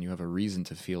direct and you have a reason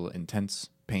to feel intense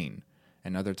pain.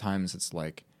 And other times it's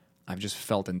like, I've just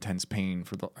felt intense pain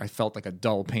I felt like a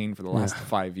dull pain for the last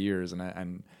 5 years,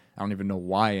 and I don't even know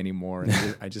why anymore.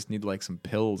 And I just need like some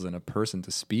pills and a person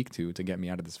to speak to get me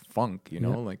out of this funk, you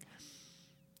know? Yeah. Like,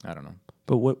 I don't know.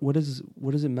 But what does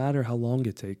it matter how long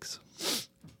it takes?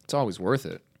 It's always worth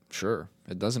it. Sure.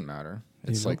 It doesn't matter.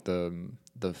 It's You know? like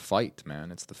the fight,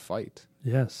 man. It's the fight.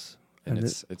 Yes. And And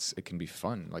it can be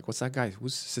fun. Like, what's that guy?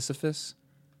 Who's Sisyphus?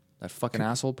 That fucking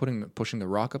asshole pushing the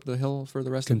rock up the hill for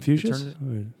the rest Confucius? of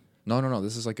eternity? No.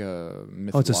 This is like a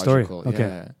mythological. Oh, it's a story. Okay.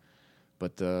 Yeah.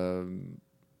 But the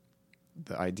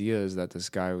idea is that this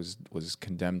guy was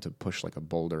condemned to push like a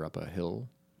boulder up a hill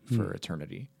for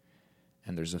eternity.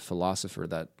 And there's a philosopher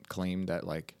that claimed that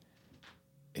like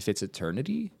if it's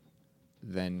eternity,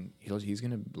 then he's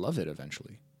going to love it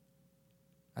eventually.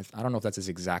 I don't know if that's his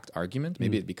exact argument.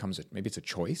 Maybe maybe it's a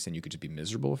choice and you could just be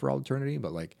miserable for all eternity,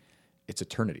 but like it's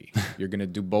eternity. You're going to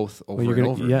do both over and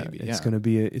over. Yeah, maybe. it's going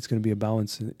to be a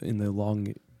balance in the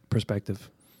long perspective.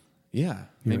 Yeah, You know,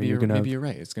 maybe you're you're gonna- you're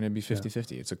right. It's going to be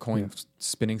 50-50. It's a coin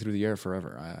spinning through the air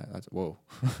forever. Whoa.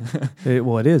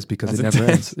 Well, it is because it That's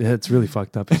never ends. Yeah, it's really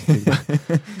fucked up. If you think about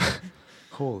it.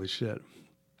 Holy shit!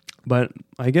 But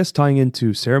I guess tying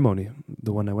into ceremony,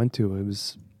 the one I went to,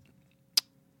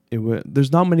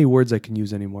 there's not many words I can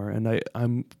use anymore, and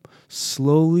I'm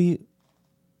slowly,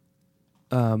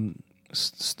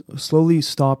 slowly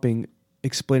stopping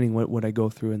explaining what I go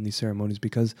through in these ceremonies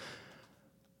because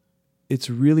it's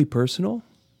really personal.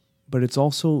 But it's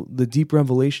also the deep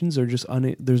revelations are just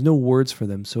there's no words for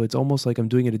them. So it's almost like I'm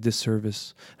doing it a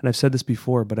disservice. And I've said this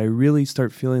before, but I really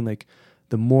start feeling like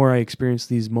the more I experience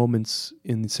these moments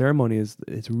in the ceremony,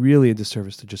 it's really a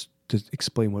disservice to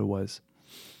explain what it was.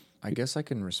 I guess I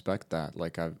can respect that.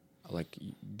 Like I've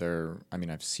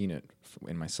seen it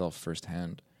in myself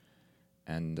firsthand,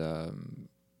 and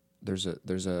there's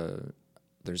a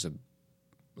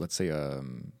let's say a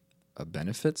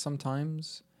benefit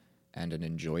sometimes, and an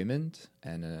enjoyment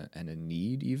and a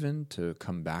need even to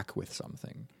come back with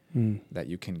something that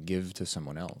you can give to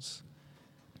someone else,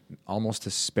 almost to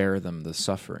spare them the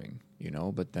suffering, you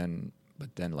know. But then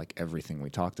like everything we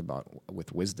talked about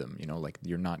with wisdom, you know, like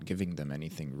you're not giving them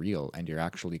anything real, and you're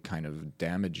actually kind of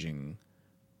damaging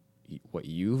what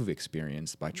you've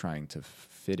experienced by trying to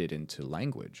fit it into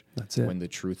language. That's it. When the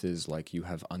truth is like you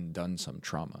have undone some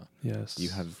trauma. Yes. You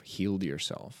have healed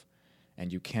yourself,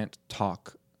 and you can't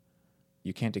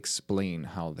explain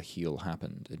how the heal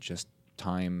happened. It's just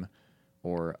time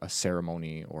or a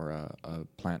ceremony or a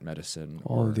plant medicine.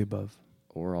 All of the above.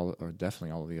 Or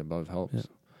definitely all of the above helps. Yeah.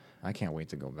 I can't wait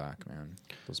to go back, man.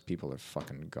 Those people are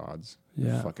fucking gods.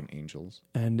 Yeah. They're fucking angels.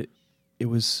 And it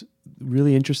was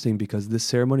really interesting because this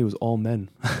ceremony was all men.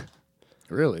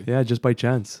 Really? Yeah, just by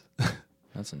chance.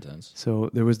 That's intense.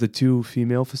 So there was the 2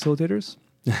 female facilitators,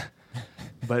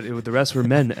 but the rest were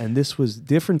men. And this was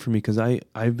different for me because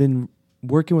I've been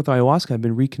working with ayahuasca. I've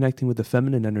been reconnecting with the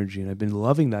feminine energy, and I've been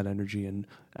loving that energy and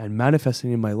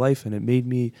manifesting it in my life. And it made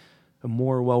me a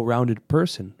more well-rounded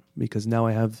person because now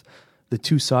I have the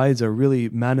 2 sides are really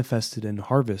manifested and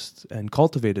harvested and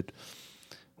cultivated.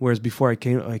 Whereas before I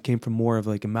came from more of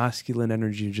like a masculine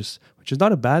energy, which is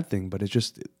not a bad thing, but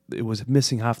it was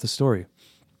missing half the story.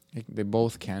 They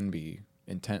both can be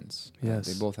intense. Yes.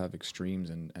 They both have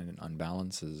extremes and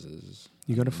unbalances.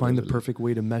 You got to find the perfect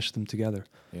way to mesh them together.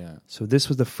 Yeah. So this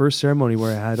was the first ceremony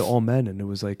where I had all men, and it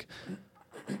was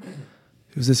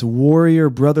this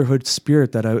warrior brotherhood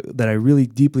spirit that I really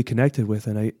deeply connected with,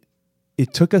 and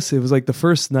it was like the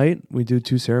first night we do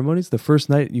 2 ceremonies. The first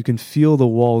night you can feel the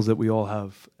walls that we all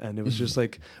have, and it was just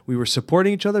like we were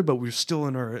supporting each other, but we were still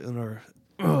in our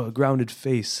grounded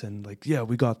face and like, yeah,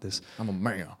 we got this. I'm a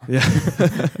man. Yeah.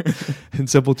 In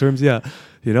simple terms, yeah.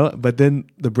 You know, but then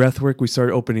the breath work, we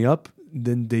started opening up.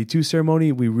 Then day 2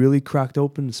 ceremony, we really cracked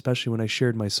open, especially when I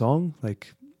shared my song.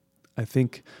 Like, I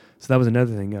think, so that was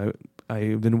another thing.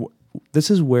 This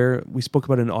is where we spoke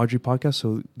about it in an Audrey podcast,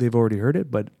 so they've already heard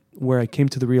it, but where I came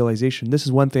to the realization, this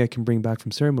is one thing I can bring back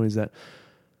from ceremonies, that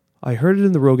I heard it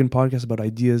in the Rogan podcast about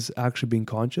ideas actually being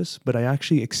conscious, but I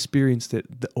actually experienced it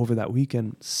over that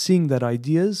weekend, seeing that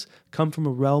ideas come from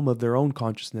a realm of their own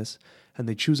consciousness, and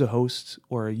they choose a host,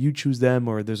 or you choose them,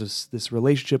 or there's this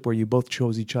relationship where you both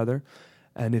chose each other.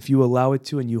 And if you allow it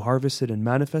to, and you harvest it and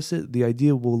manifest it, the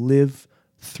idea will live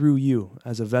through you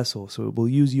as a vessel. So it will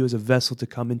use you as a vessel to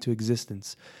come into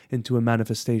existence, into a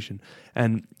manifestation.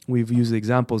 And we've used the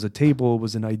examples. A table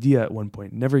was an idea at one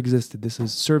point, never existed.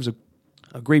 Serves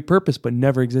a great purpose, but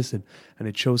never existed. And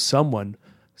it shows someone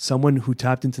who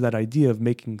tapped into that idea of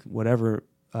making whatever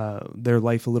their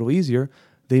life a little easier.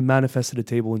 They manifested a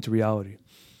table into reality.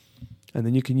 And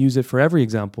then you can use it for every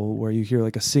example where you hear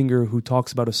like a singer who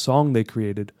talks about a song they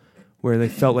created, where they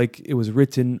felt like it was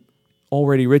written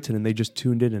already written and they just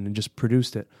tuned in and just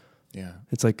produced it. Yeah.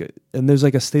 It's like, and there's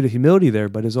like a state of humility there,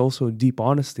 but there's also deep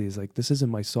honesty. It's like, this isn't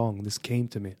my song. This came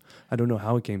to me. I don't know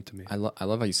how it came to me. I love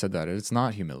how you said that. It's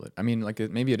not humility. I mean, like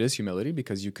maybe it is humility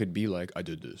because you could be like, I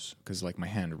did this because like my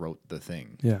hand wrote the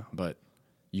thing. Yeah. But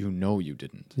you know you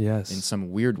didn't. Yes. In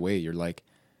some weird way, you're like,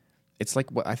 it's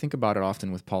like what I think about it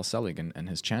often with Paul Selig and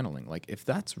his channeling. Like if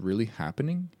that's really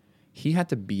happening, he had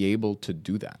to be able to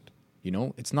do that. You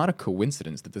know, it's not a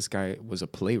coincidence that this guy was a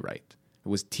playwright. It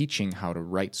was teaching how to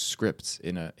write scripts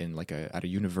at a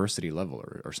university level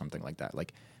or something like that.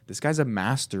 Like this guy's a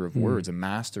master of words, a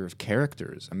master of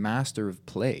characters, a master of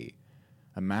play,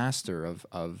 a master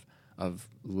of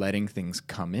letting things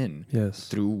come in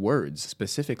through words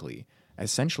specifically.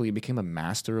 Essentially, he became a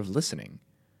master of listening.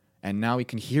 And now he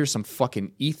can hear some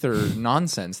fucking ether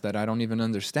nonsense that I don't even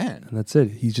understand. And that's it.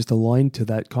 He's just aligned to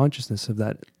that consciousness of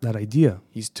that idea.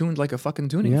 He's tuned like a fucking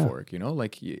tuning fork, you know?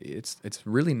 Like it's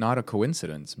really not a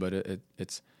coincidence, but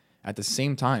it's at the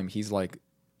same time, he's like,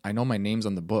 I know my name's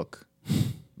on the book,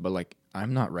 but like,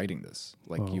 I'm not writing this.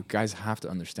 Like, you guys have to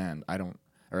understand. I don't,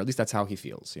 or at least that's how he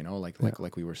feels, you know? Like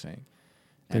we were saying.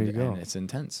 There you go. And it's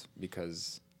intense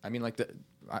because, I mean, like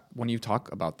when you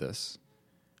talk about this,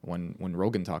 when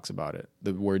Rogan talks about it,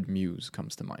 the word muse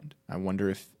comes to mind. I wonder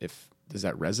if does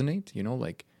that resonate? You know,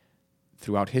 like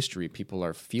throughout history, people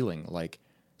are feeling like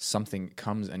something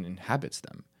comes and inhabits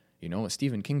them. You know,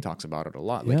 Stephen King talks about it a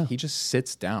lot. Like he just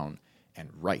sits down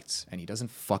and writes, and he doesn't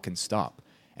fucking stop.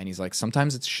 And he's like,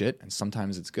 sometimes it's shit, and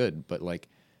sometimes it's good, but like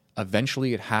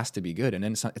eventually it has to be good. And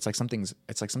then it's like something's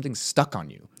stuck on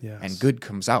you, and good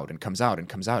comes out and comes out and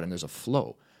comes out, and there's a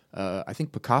flow. I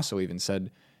think Picasso even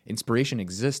said, inspiration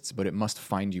exists, but it must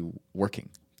find you working.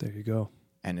 There you go.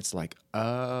 And it's like,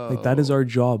 oh. Like that is our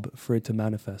job for it to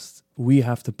manifest. We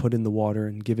have to put in the water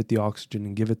and give it the oxygen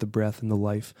and give it the breath and the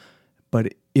life.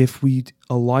 But if we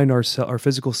align our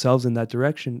physical selves in that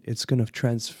direction, it's going to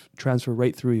transfer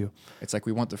right through you. It's like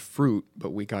we want the fruit,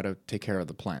 but we got to take care of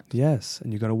the plant. Yes,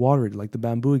 and you got to water it. Like the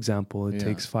bamboo example, it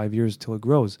takes 5 years till it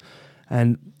grows.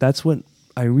 And that's what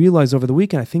I realized over the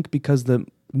weekend. I think because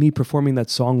me performing that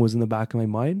song was in the back of my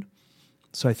mind.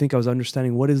 So I think I was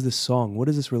understanding, what is this song? What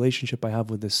is this relationship I have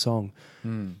with this song?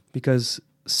 Because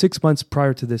 6 months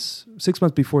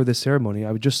before this ceremony,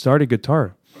 I just started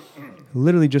guitar.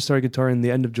 Literally just started guitar in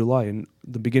the end of July and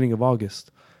the beginning of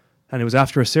August. And it was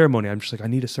after a ceremony. I'm just like, I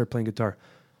need to start playing guitar.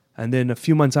 And then a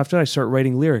few months after that, I started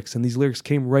writing lyrics. And these lyrics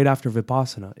came right after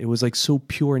Vipassana. It was like so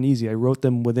pure and easy. I wrote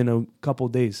them within a couple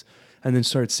of days and then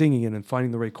started singing it and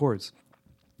finding the right chords.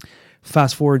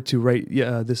 Fast forward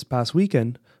to this past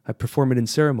weekend, I perform it in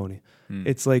ceremony.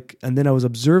 It's like, and then I was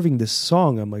observing this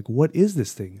song. I'm like, what is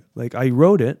this thing? Like I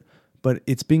wrote it, but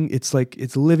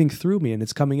it's living through me and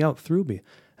it's coming out through me.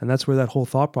 And that's where that whole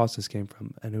thought process came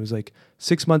from. And it was like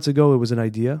 6 months ago, it was an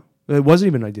idea. It wasn't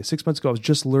even an idea. 6 months ago, I was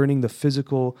just learning the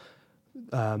physical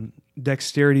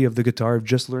dexterity of the guitar,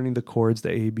 just learning the chords,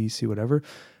 the A, B, C, whatever.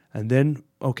 And then,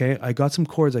 okay, I got some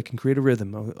chords. I can create a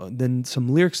rhythm. Then some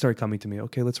lyrics started coming to me.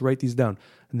 Okay, let's write these down.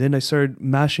 And then I started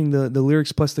mashing the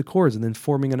lyrics plus the chords and then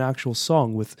forming an actual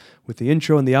song with the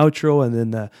intro and the outro and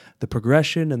then the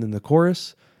progression and then the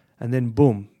chorus. And then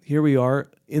boom, here we are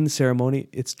in the ceremony.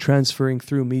 It's transferring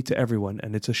through me to everyone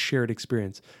and it's a shared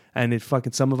experience. And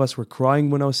some of us were crying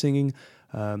when I was singing.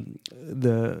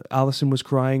 Allison was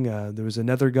crying. There was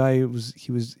another guy,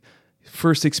 he was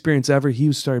first experience ever.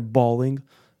 He started bawling.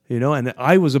 You know, and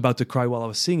I was about to cry while I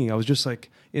was singing. I was just like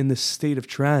in this state of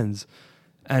trance,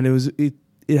 and it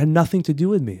had nothing to do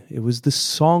with me. It was the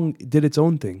song did its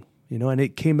own thing, you know, and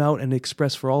it came out and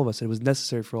expressed for all of us. It was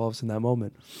necessary for all of us in that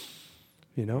moment,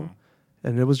 you know,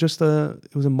 and it was just a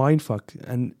mind fuck,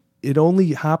 and it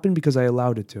only happened because I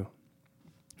allowed it to,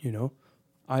 you know,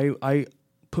 I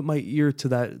put my ear to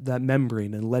that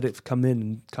membrane and let it come in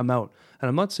and come out. And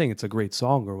I'm not saying it's a great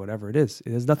song or whatever it is.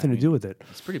 It has nothing to do with it.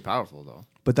 It's pretty powerful though.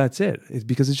 But that's it. It's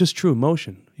because it's just true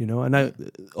emotion, you know. And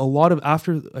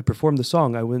after I performed the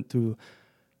song, I went through,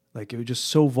 like, it was just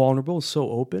so vulnerable, so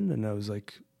open. And I was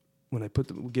like, when I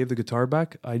gave the guitar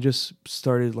back, I just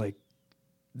started like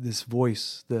this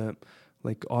voice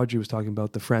like Audrey was talking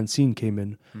about, the Francine came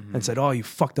in and said, "Oh, you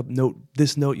fucked up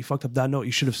this note, you fucked up that note,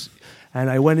 you should have." And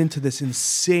I went into this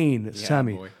insane,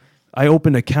 Sammy. Boy. I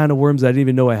opened a can of worms I didn't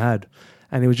even know I had.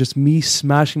 And it was just me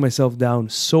smashing myself down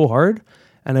so hard.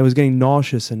 And I was getting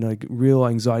nauseous and like real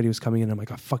anxiety was coming in. I'm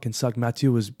like, I fucking suck.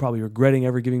 Mathieu was probably regretting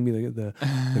ever giving me the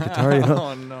guitar. You know?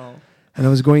 Oh, no. And I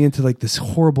was going into like this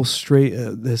horrible state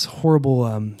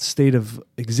of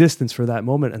existence for that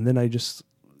moment. And then I just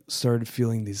started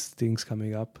feeling these things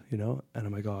coming up, you know, and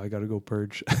I'm like, oh, I got to go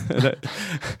purge. And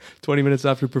 20 minutes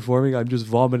after performing, I'm just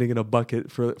vomiting in a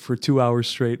bucket for 2 hours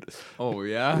straight. Oh,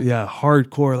 yeah? Yeah,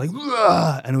 hardcore, like,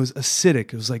 "Ugh!" And it was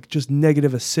acidic. It was like just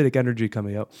negative acidic energy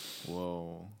coming out.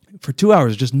 Whoa. For 2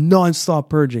 hours, just nonstop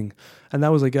purging. And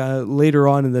that was like later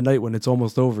on in the night when it's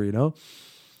almost over, you know?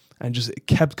 And just it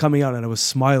kept coming out and I was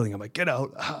smiling. I'm like, get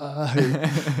out.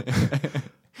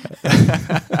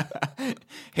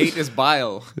 Hate is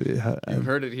bile. Yeah, You've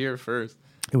heard it here first.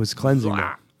 it was cleansing. though.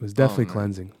 Blah. It was definitely man.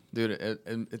 cleansing. Dude,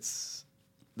 it's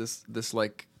this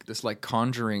like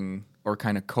conjuring or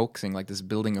kind of coaxing, like this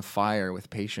building a fire with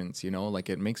patience, you know? Like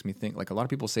it makes me think, like a lot of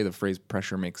people say the phrase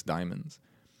pressure makes diamonds.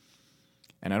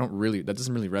 And that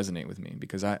doesn't really resonate with me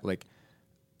because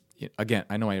again,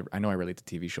 I know I relate to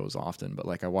TV shows often, but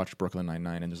like I watched Brooklyn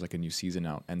Nine-Nine and there's like a new season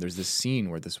out and there's this scene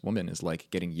where this woman is like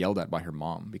getting yelled at by her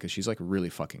mom because she's like really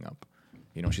fucking up.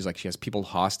 You know, she's like, she has people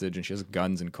hostage and she has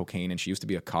guns and cocaine and she used to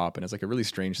be a cop and it's like a really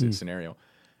strange scenario.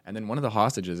 And then one of the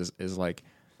hostages is like,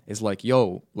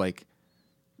 yo, like,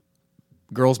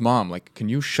 girl's mom, like, can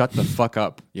you shut the fuck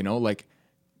up? You know, like,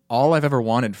 all I've ever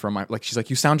wanted from she's like,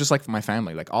 you sound just like my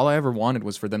family. Like, all I ever wanted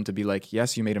was for them to be like,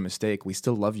 yes, you made a mistake. We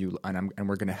still love you and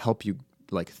we're going to help you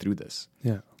like through this.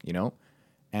 Yeah. You know?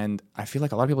 And I feel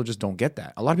like a lot of people just don't get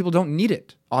that. A lot of people don't need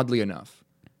it, oddly enough.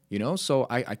 You know? So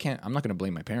I'm not going to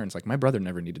blame my parents. Like, my brother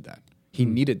never needed that. He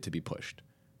needed to be pushed.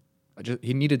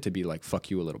 He needed to be like, fuck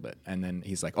you a little bit. And then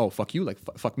he's like, oh, fuck you? Like,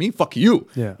 fuck me? Fuck you.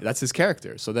 Yeah. That's his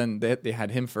character. So then they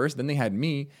had him first, then they had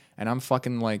me, and I'm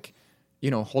fucking like, you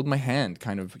know, hold my hand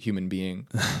kind of human being.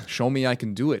 Show me I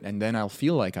can do it, and then I'll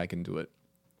feel like I can do it.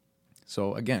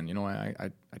 So again, you know,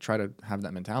 I try to have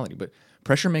that mentality. But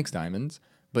pressure makes diamonds,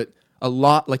 but a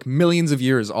lot, like millions of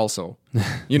years also.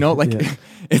 You know, like Yeah.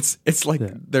 it's like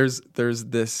Yeah. there's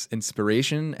this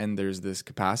inspiration and there's this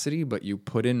capacity, but you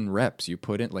put in reps, you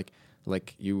put in like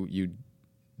you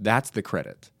that's the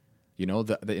credit. You know,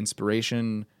 the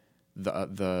inspiration,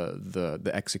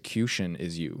 the execution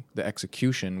is you. The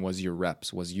execution was your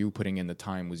reps, was you putting in the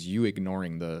time, was you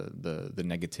ignoring the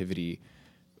negativity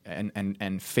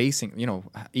and facing, you know,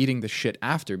 eating the shit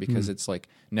after because it's like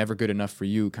never good enough for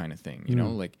you kind of thing, you know,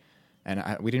 like, and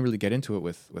we didn't really get into it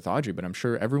with Audrey, but I'm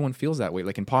sure everyone feels that way,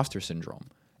 like imposter syndrome,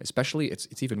 especially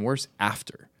it's even worse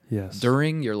after. Yes.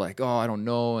 During, you're like, oh, I don't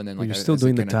know, and then like you're still is it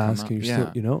doing the gonna come task out? and you're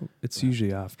still, you know, it's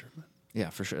usually after. Yeah,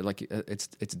 for sure. Like it's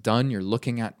done. You're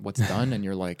looking at what's done, and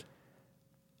you're like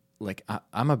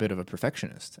I'm a bit of a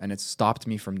perfectionist, and it's stopped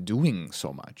me from doing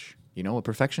so much. You know, a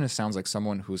perfectionist sounds like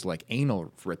someone who's like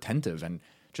anal retentive and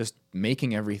just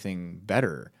making everything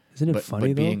better. Isn't it funny,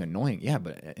 but being though? annoying? Yeah,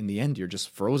 but in the end, you're just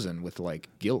frozen with like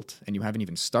guilt, and you haven't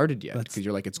even started yet That's- because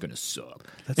you're like, it's gonna suck.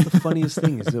 That's the funniest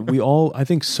thing is that we all, I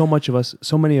think so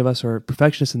many of us are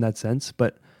perfectionists in that sense.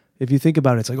 But if you think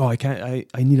about it, it's like, oh,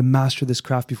 I need to master this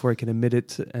craft before I can admit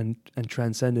it and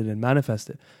transcend it and manifest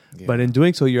it. Yeah. But in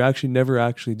doing so, you're actually never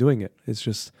actually doing it.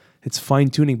 It's fine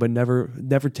tuning, but never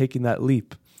taking that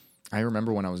leap. I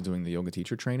remember when I was doing the yoga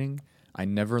teacher training, I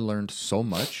never learned so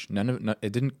much.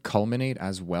 It didn't culminate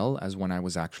as well as when I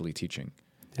was actually teaching.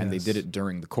 And Yes. they did it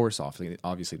during the course.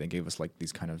 Obviously, they gave us like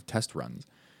these kind of test runs.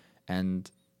 And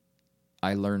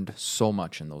I learned so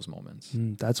much in those moments.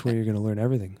 That's where you're going to learn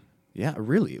everything. Yeah,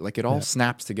 really. Like it all Yeah.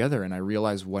 snaps together and I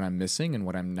realize what I'm missing and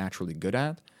what I'm naturally good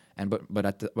at. And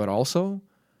but also,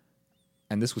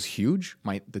 and this was huge,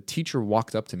 the teacher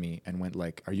walked up to me and went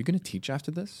like, "Are you going to teach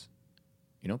after this?"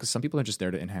 You know, because some people are just there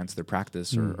to enhance their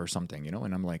practice or something, you know?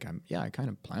 And I'm like, I kind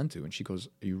of plan to. And she goes,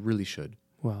 "You really should.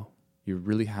 Wow. You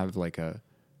really have like a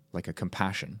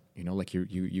compassion, you know, like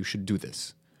you should do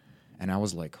this." And I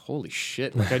was like, holy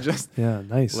shit. Like I just, Yeah,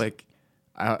 nice. like,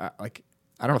 I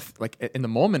don't know, like in the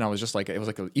moment I was just like, it was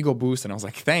like an ego boost and I was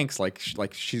like, thanks. Like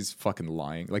she's fucking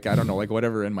lying. Like, I don't know, like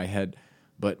whatever in my head.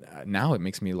 But now it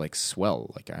makes me like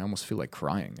swell. Like I almost feel like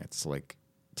crying. It's like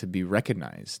to be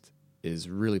recognized is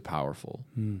really powerful,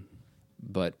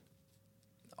 but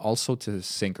also to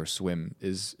sink or swim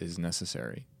is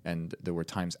necessary. And there were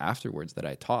times afterwards that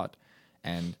I taught,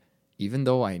 and even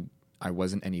though I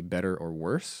wasn't any better or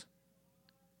worse,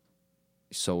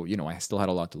 so you know I still had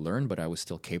a lot to learn, but I was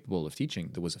still capable of teaching.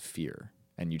 There was a fear,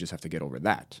 and you just have to get over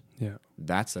that. Yeah.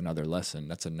 That's another lesson.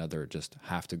 That's another just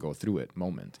have to go through it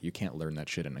moment. You can't learn that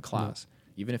shit in a class.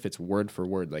 Even if it's word for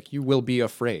word, like you will be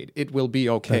afraid. It will be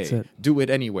okay. That's it. Do it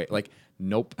anyway. Like,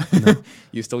 nope.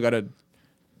 You still got to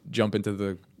jump into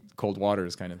the cold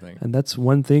waters kind of thing. And that's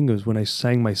one thing is when I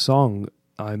sang my song,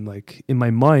 I'm like, in my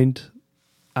mind,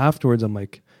 afterwards, I'm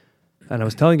like, and I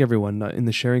was telling everyone in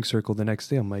the sharing circle the next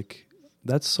day, I'm like,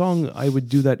 that song, I would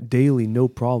do that daily, no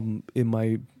problem, in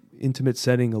my intimate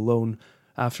setting alone,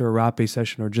 after a rap bass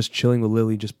session or just chilling with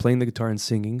Lily, just playing the guitar and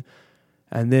singing.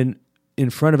 And then in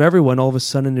front of everyone, all of a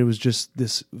sudden it was just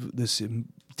this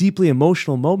deeply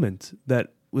emotional moment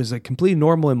that was like completely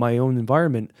normal in my own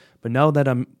environment. But now that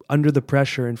I'm under the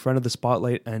pressure in front of the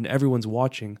spotlight and everyone's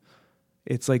watching,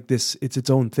 it's like this, it's its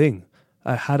own thing.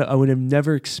 I would have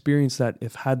never experienced that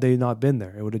if had they not been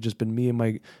there. It would have just been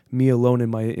me alone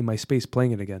in my space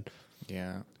playing it again.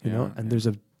 Yeah. You know, and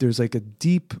there's like a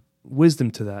deep wisdom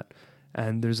to that.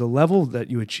 And there's a level that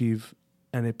you achieve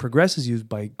and it progresses you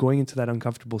by going into that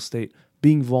uncomfortable state,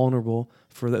 being vulnerable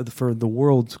for the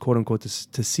world, quote unquote,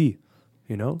 to see.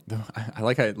 You know, I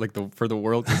like how for the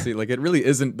world to see, like it really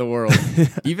isn't the world.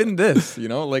 Even this, you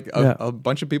know, like a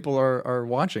bunch of people are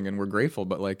watching and we're grateful,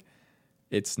 but like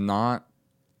it's not,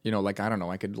 you know, like I don't know,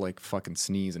 I could like fucking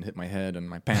sneeze and hit my head and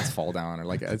my pants fall down, or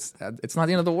like it's not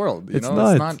the end of the world. You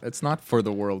know, it's not for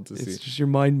the world to see. It's just your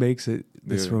mind makes it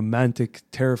this romantic,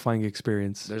 terrifying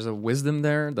experience. There's a wisdom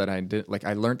there that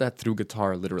I learned that through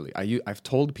guitar. Literally, I've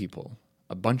told people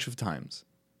a bunch of times.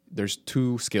 There's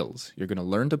two skills. You're going to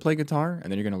learn to play guitar, and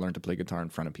then you're going to learn to play guitar in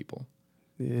front of people.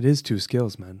 It is two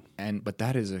skills, man. But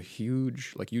that is a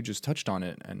huge, like you just touched on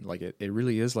it, and like it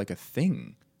really is like a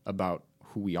thing about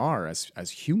who we are as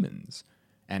humans,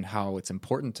 and how it's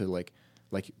important to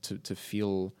to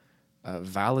feel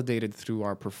validated through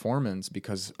our performance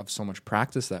because of so much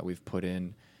practice that we've put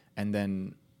in, and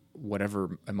then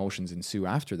whatever emotions ensue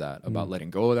after that about letting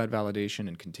go of that validation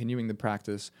and continuing the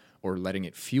practice or letting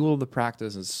it fuel the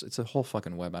practice. It's a whole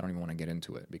fucking web. I don't even want to get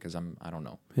into it because I don't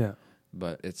know. Yeah.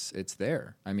 But it's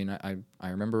there. I mean, I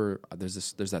remember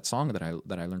there's that song that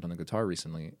I learned on the guitar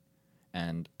recently,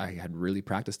 and I had really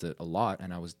practiced it a lot,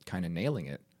 and I was kind of nailing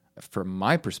it from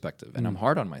my perspective, and I'm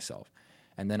hard on myself.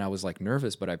 And then I was like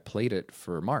nervous, but I played it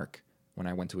for Mark when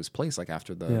I went to his place, like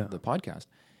after the podcast.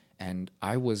 And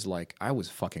I was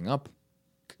fucking up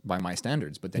by my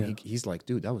standards. But then he's like,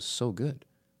 dude, that was so good.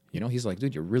 You know, he's like,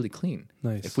 dude, you're really clean.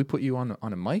 Nice. If we put you on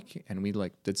a mic and we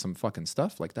like did some fucking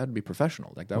stuff, like that'd be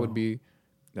professional. Like that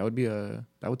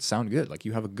would sound good. Like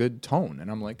you have a good tone.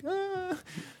 And I'm like,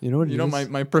 you know what it is?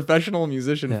 My professional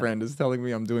musician friend is telling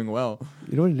me I'm doing well.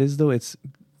 You know what it is though? It's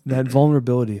that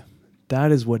vulnerability.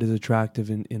 That is what is attractive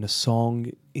in a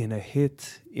song, in a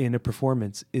hit, in a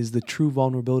performance, is the true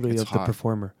vulnerability of the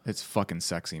performer. It's fucking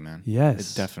sexy, man.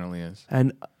 Yes. It definitely is.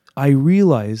 And I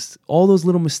realized all those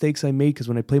little mistakes I made because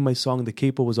when I played my song, the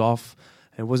capo was off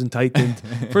and it wasn't tightened.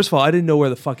 First of all, I didn't know where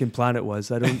the fucking planet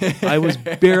was. I was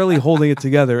barely holding it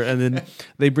together. And then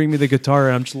they bring me the guitar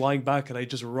and I'm just lying back and I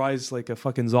just rise like a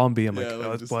fucking zombie. I'm like,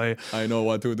 let's play. I know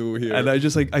what to do here. And I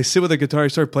just I sit with the guitar, I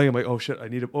start playing. I'm like, oh shit, I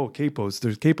need capos.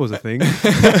 There's capos a thing.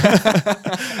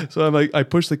 So I'm like, I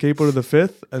push the capo to the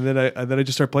fifth and then I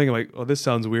just start playing. I'm like, oh, this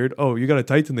sounds weird. Oh, you got to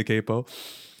tighten the capo.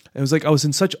 It was like I was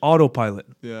in such autopilot.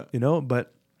 Yeah. You know,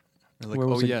 but like, where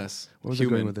was I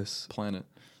going with this? Planet.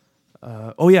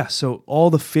 So all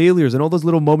the failures and all those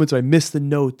little moments where I missed the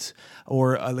note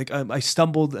or I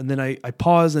stumbled and then I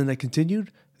paused and I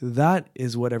continued. That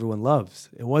is what everyone loves.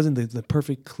 It wasn't the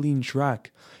perfect clean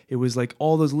track. It was like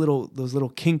all those little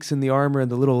kinks in the armor and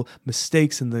the little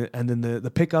mistakes and then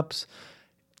the pickups.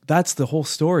 That's the whole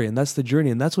story and that's the journey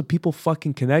and that's what people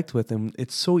fucking connect with, and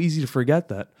it's so easy to forget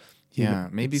that. Yeah,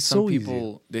 maybe some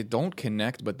people, they don't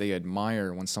connect, but they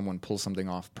admire when someone pulls something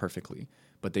off perfectly,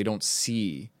 but they don't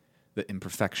see the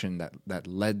imperfection that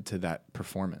led to that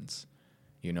performance,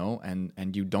 you know?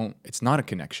 And you don't, it's not a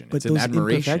connection. But it's an admiration.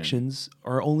 Those imperfections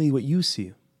are only what you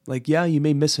see. Like, yeah, you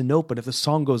may miss a note, but if the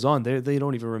song goes on, they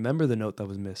don't even remember the note that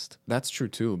was missed. That's true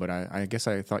too, but I guess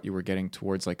I thought you were getting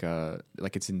towards like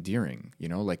it's endearing, you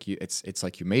know, like it's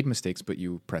like you made mistakes, but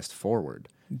you pressed forward.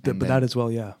 But that as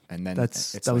well, yeah. And then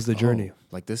that was the journey.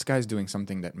 Like this guy's doing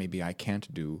something that maybe I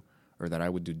can't do, or that I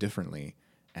would do differently,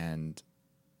 and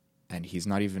he's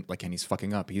not even like, and he's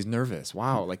fucking up. He's nervous.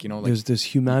 Wow, like, you know, like there's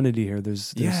humanity here.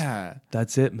 There's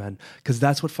that's it, man. Because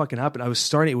that's what fucking happened. I was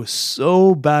starting. It was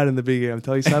so bad in the beginning. I'm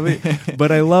telling you, Sammy,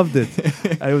 but I loved it.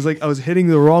 I was hitting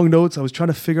the wrong notes. I was trying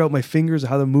to figure out my fingers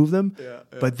how to move them. Yeah.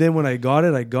 But then when I got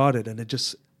it,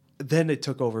 and then it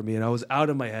took over me, and I was out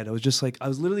of my head. I was just like, I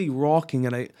was literally rocking,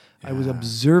 and I was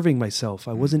observing myself.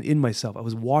 I wasn't in myself. I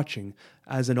was watching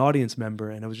as an audience member,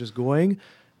 and I was just going.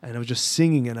 And I was just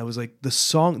singing, and I was like,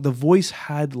 the voice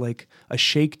had like a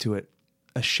shake to it,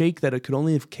 a shake that it could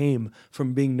only have came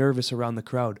from being nervous around the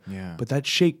crowd. Yeah. But that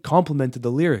shake complemented the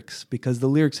lyrics because the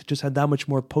lyrics just had that much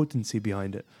more potency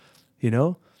behind it, you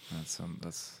know? That's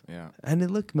yeah. And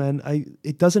look, man,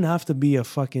 it doesn't have to be a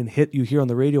fucking hit you hear on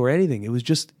the radio or anything. It was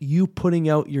just you putting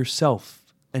out yourself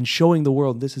and showing the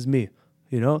world, this is me.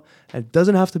 you know? And it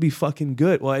doesn't have to be fucking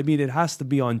good. Well, I mean, it has to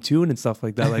be on tune and stuff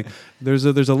like that. Like there's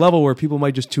a level where people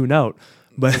might just tune out.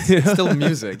 But It's still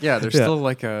music. Yeah, there's Yeah. still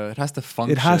like it has to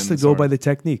function. it has to go sort by of. the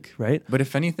technique, right? But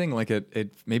if anything, like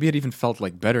it maybe it even felt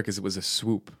like better because it was a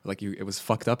swoop. Like it was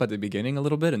fucked up at the beginning a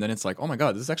little bit, and then it's like, oh my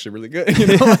god, this is actually really good. You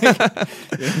know, like,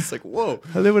 it's like whoa.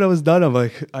 And then when I was done, I'm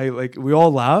like, we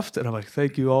all laughed, and I'm like,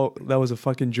 thank you all. That was a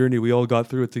fucking journey. We all got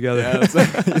through it together. Yeah, it's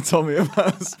like, you told me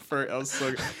about this. I was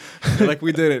so like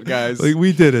we did it, guys. Like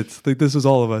we did it. Like this was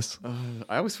all of us.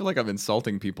 I always feel like I'm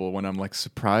insulting people when I'm like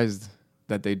surprised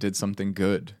that they did something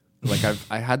good. Like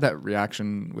I had that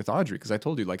reaction with Audrey because I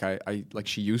told you like I like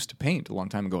she used to paint a long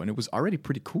time ago and it was already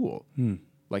pretty cool.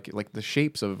 Like the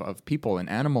shapes of people and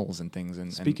animals and things.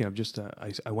 And Speaking of just,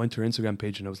 I went to her Instagram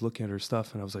page and I was looking at her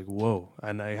stuff and I was like, whoa.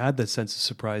 And I had that sense of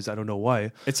surprise. I don't know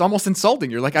why. it's almost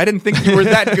insulting. You're like, I didn't think you were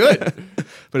that good.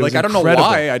 But it like was I don't know incredible.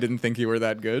 why I didn't think you were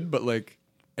that good, but like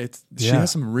she Yeah.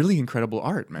 has some really incredible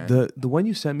art, man. The one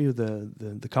you sent me with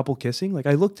the couple kissing, like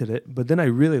I looked at it, but then I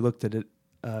really looked at it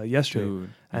yesterday. Dude,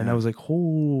 And yeah. I was like,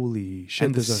 holy shit,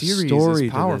 and the there's a series story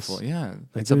is powerful. to this. Yeah,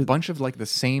 Like, it's a there- bunch of like the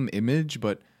same image,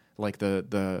 but like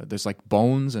the there's like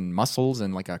bones and muscles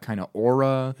and like a kind of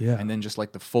aura. Yeah. and then just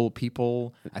like the full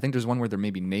people. I think there's one where they're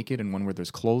maybe naked and one where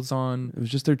there's clothes on. It was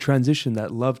just their transition,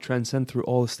 that love transcend through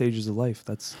all the stages of life.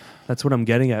 That's what I'm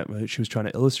getting at. What she was trying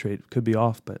to illustrate. Could be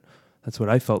off, but that's what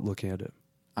I felt looking at it.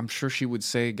 I'm sure she would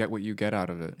say, "Get what you get out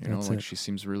of it." You know, That's like it. she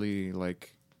seems really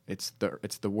like it's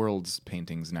the world's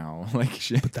paintings now. Like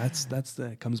she, But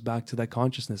it comes back to that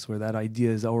consciousness where that idea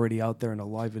is already out there and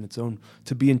alive in its own,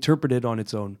 to be interpreted on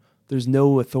its own. There's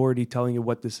no authority telling you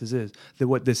what this is,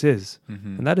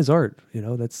 Mm-hmm. and that is art. You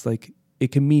know, that's like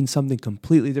it can mean something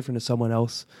completely different to someone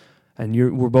else, and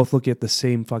we're both looking at the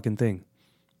same fucking thing.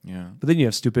 yeah. But then you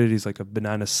have stupidities like a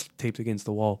banana taped against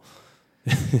the wall.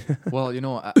 Well, you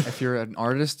know, if you're an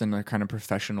artist in a kind of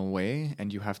professional way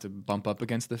and you have to bump up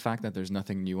against the fact that there's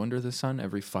nothing new under the sun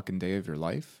every fucking day of your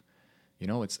life, you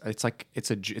know, it's like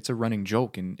it's a running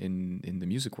joke in the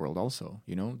music world also.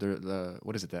 You know, the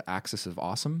what is it, the Axis of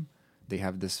Awesome? They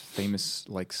have this famous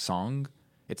like song.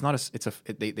 It's not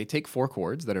they take four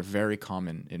chords that are very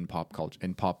common in pop culture,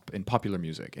 in popular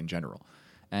music in general,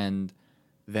 and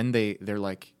then they're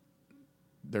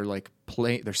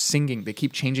singing, they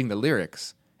keep changing the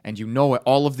lyrics, and you know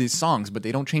all of these songs, but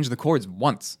they don't change the chords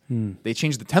once. They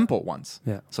change the tempo once,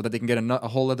 Yeah. so that they can get a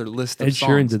whole other list of Ed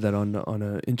songs. Sheeran did that on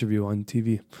an interview on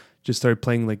TV. Just started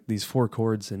playing like these four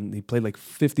chords, and he played like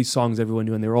 50 songs everyone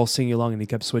knew, and they were all singing along, and he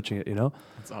kept switching it. You know?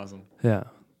 That's awesome. Yeah.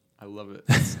 I love it.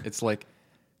 It's like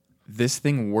this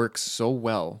thing works so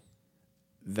well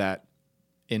that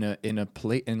in a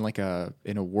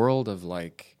world of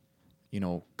like, you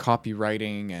know,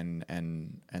 copywriting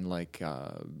and like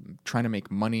trying to make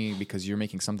money because you're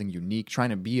making something unique, trying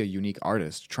to be a unique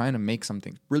artist, trying to make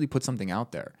something, really put something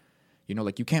out there. You know,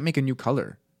 like you can't make a new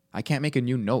color. I can't make a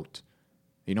new note.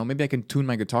 You know, maybe I can tune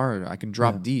my guitar. I can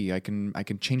drop D. I can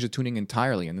change the tuning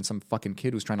entirely. And then some fucking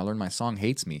kid who's trying to learn my song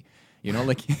hates me. You know,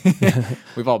 like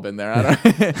we've all been there.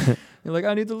 You're like,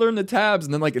 I need to learn the tabs,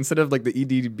 and then like instead of like the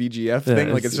EDBGF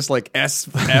thing, like it's just like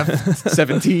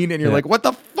SF17, and you're like, what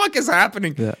the fuck is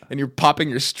happening? Yeah. And you're popping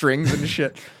your strings and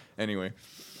shit. Anyway,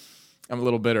 I'm a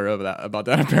little bitter about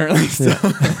that apparently. Still.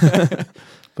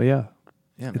 But yeah,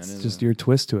 Yeah, man, it's just your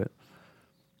twist to it.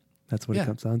 That's what Yeah. it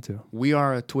comes down to. We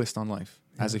are a twist on life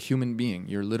as a human being.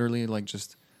 You're literally like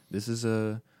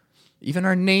even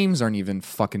our names aren't even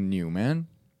fucking new, man.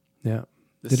 Yeah.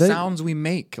 The sounds we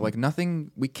make, like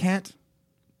nothing, we can't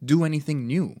do anything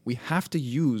new. We have to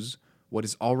use what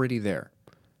is already there.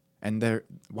 And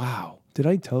wow. Did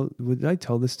I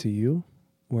tell this to you?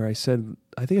 Where I said,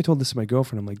 I think I told this to my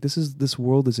girlfriend. I'm like, this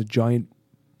world is a giant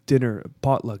dinner, a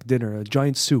potluck dinner, a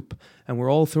giant soup. And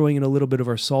we're all throwing in a little bit of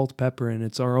our salt, pepper, and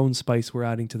it's our own spice we're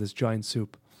adding to this giant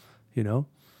soup. You know?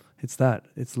 It's that.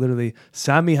 It's literally,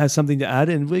 Sammy has something to add,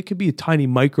 and it could be a tiny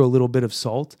micro little bit of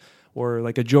salt. Or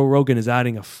like a Joe Rogan is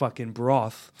adding a fucking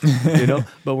broth, you know?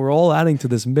 But we're all adding to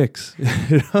this mix.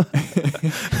 You know?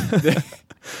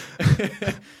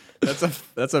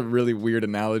 That's a really weird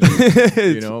analogy.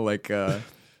 You know, like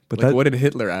what did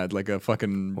Hitler add? Like a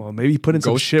fucking Well, maybe put in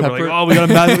some ghost shit. We're pepper? like, oh,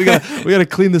 we gotta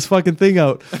clean this fucking thing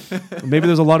out. Maybe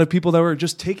there's a lot of people that were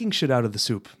just taking shit out of the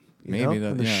soup. You know? Maybe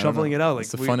And they're I don't shoveling know. it out. Like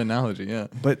It's a fun analogy, yeah.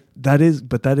 But that is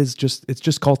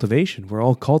just cultivation. We're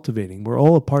all cultivating. We're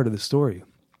all a part of the story.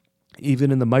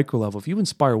 Even in the micro level, if you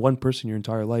inspire one person your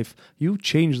entire life, you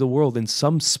change the world in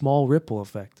some small ripple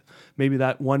effect. Maybe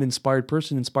that one inspired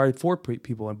person inspired four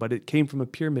people, but it came from a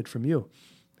pyramid from you.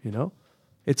 You know,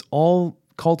 it's all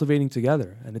cultivating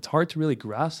together. And it's hard to really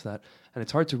grasp that. And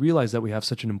it's hard to realize that we have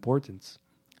such an importance.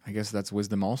 I guess that's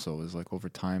wisdom also, is like over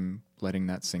time letting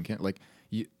that sink in. Like,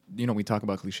 you know, we talk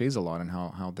about cliches a lot and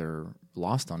how they're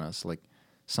lost on us. Like,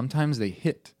 sometimes they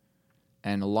hit.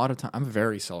 And a lot of time, I'm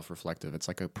very self-reflective. It's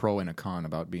like a pro and a con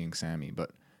about being Sammy. But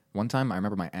one time I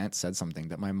remember my aunt said something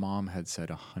that my mom had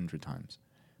said 100 times.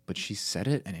 But she said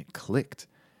it and it clicked.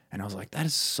 And I was like, that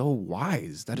is so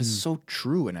wise. That is so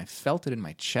true. And I felt it in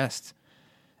my chest.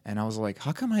 And I was like,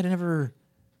 how come I never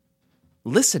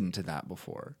listened to that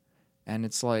before? And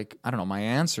it's like, I don't know, my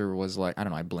answer was like, I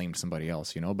don't know, I blamed somebody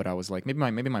else, you know, but I was like,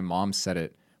 maybe my mom said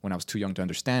it when I was too young to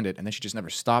understand it, and then she just never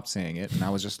stopped saying it, and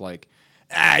I was just like,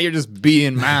 you're just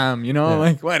being mom, you know,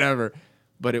 like, whatever.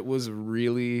 But it was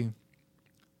the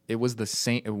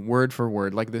same, word for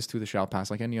word, like this too, the shall pass,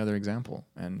 like any other example,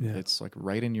 and it's like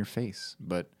right in your face,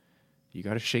 but you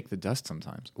got to shake the dust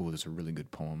sometimes. Oh, there's a really good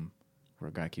poem where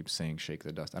a guy keeps saying shake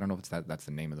the dust. I don't know if that's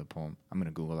the name of the poem. I'm going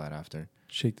to Google that after.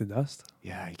 Shake the dust?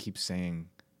 Yeah, he keeps saying,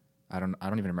 I don't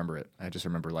even remember it. I just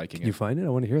remember liking Can you find it? I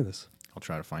want to hear this. I'll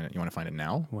try to find it. You want to find it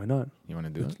now? Why not? You want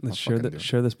to do it? Let's share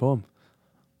this poem.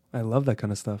 I love that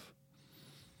kind of stuff.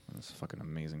 That's a fucking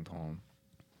amazing poem.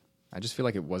 I just feel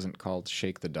like it wasn't called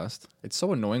Shake the Dust. It's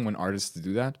so annoying when artists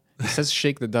do that. He says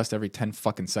shake the dust every 10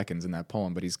 fucking seconds in that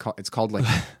poem, but it's called like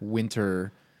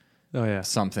winter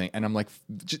something. And I'm like,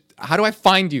 how do I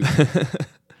find you?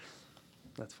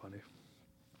 That's funny.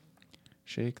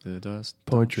 Shake the dust.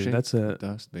 Poetry. Shake That's the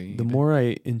dust, baby. The more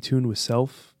I in tune with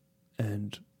self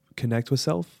and connect with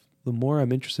self, the more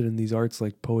I'm interested in these arts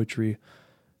like poetry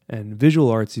and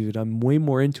visual arts even. I'm way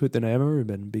more into it than I've ever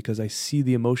been because I see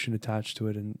the emotion attached to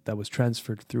it and that was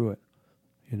transferred through it.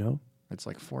 You know? It's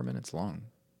like 4 minutes long.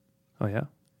 Oh, yeah?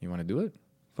 You want to do it?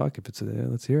 Fuck, if it's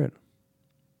let's hear it.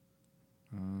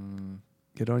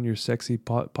 Get on your sexy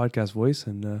podcast voice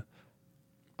and...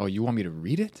 Oh, you want me to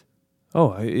read it?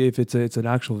 Oh, if it's an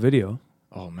actual video.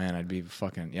 Oh man, I'd be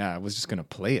fucking I was just gonna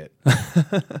play it.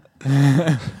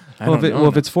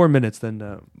 If it's 4 minutes,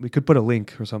 then we could put a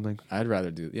link or something. I'd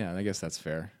rather do. Yeah, I guess that's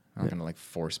fair. I'm not gonna like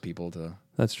force people to.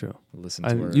 That's true. Listen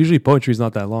to her. Usually poetry is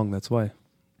not that long. That's why.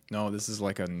 No, this is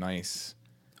like a nice.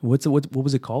 What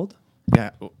was it called?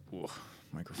 Yeah.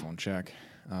 Microphone check.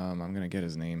 I'm gonna get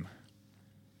his name.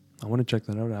 I want to check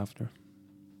that out after.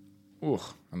 I'm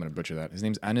going to butcher that. His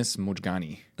name's Anis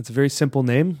Mojgani. It's a very simple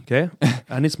name, okay?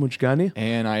 Anis Mojgani.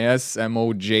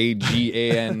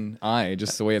 ANISMOJGANI,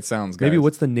 just the way it sounds, guys. Maybe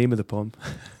what's the name of the poem?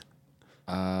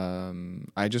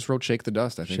 I just wrote Shake the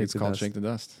Dust. I think it's called Shake the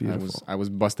Dust. Beautiful. I was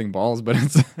busting balls, but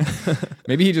it's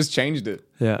maybe he just changed it.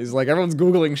 Yeah. He's like, everyone's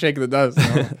Googling Shake the Dust.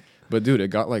 You know? But dude, it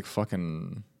got like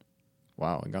fucking,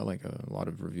 wow, it got like a lot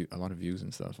of views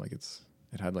and stuff. Like it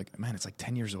had like, man, it's like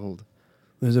 10 years old.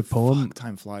 There's a poem. Fuck,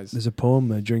 time flies. There's a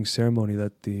poem during ceremony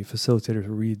that the facilitator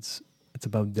reads. It's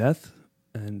about death,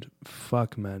 and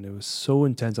fuck, man, it was so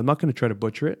intense. I'm not going to try to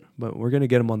butcher it, but we're going to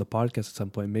get him on the podcast at some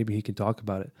point. Maybe he can talk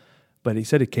about it. But he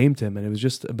said it came to him, and it was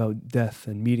just about death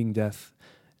and meeting death.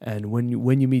 And when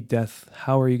you meet death,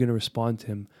 how are you going to respond to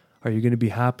him? Are you going to be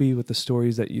happy with the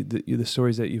stories that the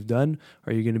stories that you've done?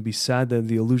 Are you going to be sad that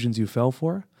the illusions you fell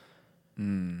for?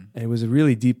 And it was a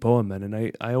really deep poem, man.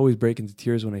 And I always break into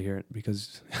tears when I hear it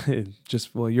because it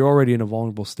just, well, you're already in a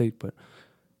vulnerable state, but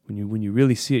when you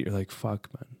really see it, you're like, fuck,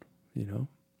 man, you know?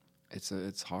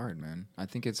 It's hard, man. I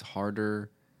think it's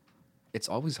harder. It's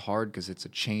always hard because it's a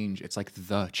change. It's like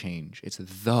the change. It's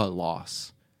the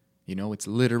loss. You know, it's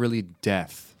literally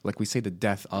death. Like we say the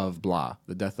death of blah,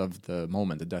 the death of the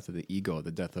moment, the death of the ego,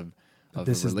 the death of a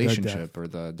relationship or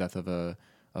the death of a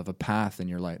path in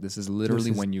your life. This is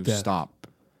literally when you stop.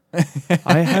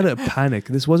 I had a panic.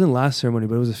 This wasn't last ceremony,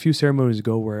 but it was a few ceremonies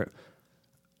ago where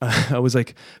I was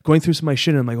like going through some of my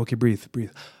shit and I'm like, okay, breathe.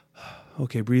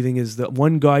 Okay, breathing is the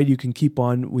one guide you can keep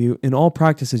on. In all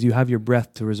practices, you have your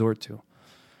breath to resort to.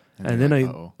 And then I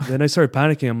started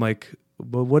panicking. I'm like,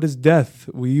 but what is death?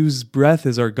 We use breath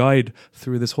as our guide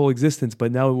through this whole existence.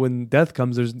 But now when death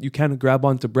comes, you can't grab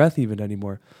onto breath even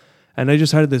anymore. And I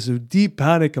just had this deep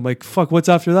panic. I'm like, fuck, what's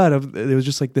after that? It was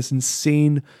just like this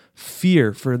insane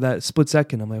fear for that split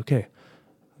second. I'm like, okay,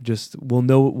 we'll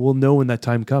know when that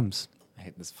time comes. I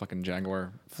hate this fucking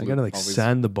Jaguar. I gotta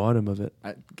sand the bottom of it.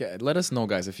 Let us know,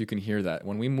 guys, if you can hear that.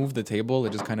 When we move the table,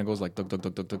 it just kind of goes like duk duk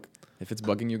duk duk duk. If it's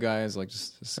bugging you guys, like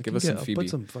just give us some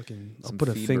feedback. I'll put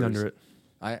a thing under it.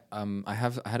 I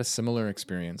had a similar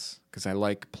experience because I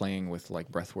like playing with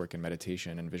like breath work and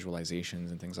meditation and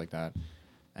visualizations and things like that.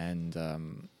 And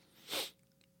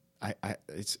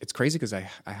it's crazy because I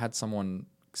had someone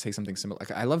say something similar.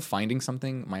 Like I love finding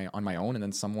something on my own, and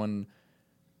then someone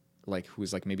like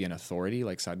who's like maybe an authority,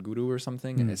 like Sadhguru or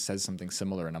something, and it says something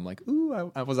similar, and I'm like,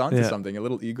 ooh, I was onto something. A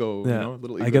little ego, Yeah. a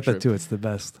little ego I get trip. that too. It's the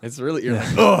best. It's really, you're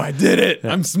like, oh, I did it.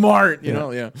 I'm smart, you Yeah.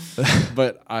 know? Yeah.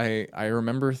 But I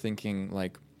remember thinking,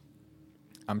 like,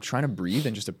 I'm trying to breathe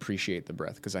and just appreciate the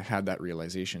breath, because I had that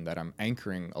realization that I'm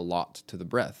anchoring a lot to the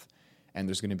breath, and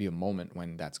there's going to be a moment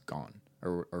when that's gone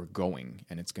or going,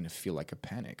 and it's going to feel like a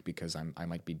panic because I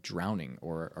might be drowning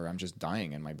or I'm just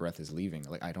dying and my breath is leaving.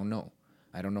 Like, I don't know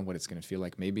what it's going to feel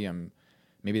like. Maybe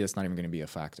that's not even going to be a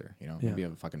factor, you know? Yeah. Maybe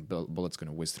a fucking bullet's going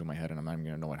to whiz through my head and I'm not even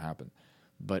going to know what happened.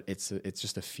 But it's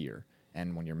just a fear.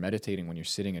 And when you're meditating, when you're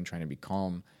sitting and trying to be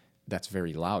calm, that's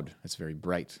very loud. It's very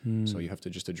bright. So you have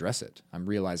to just address it. I'm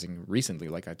realizing recently,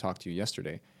 like I talked to you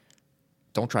yesterday,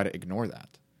 don't try to ignore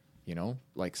that. You know,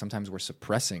 like sometimes we're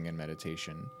suppressing in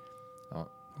meditation.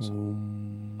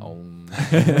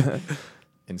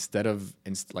 Instead of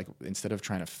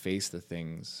trying to face the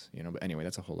things, you know. But anyway,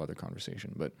 that's a whole other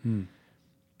conversation. But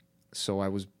so I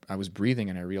was breathing,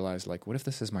 and I realized, like, what if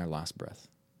this is my last breath?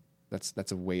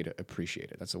 That's a way to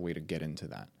appreciate it. That's a way to get into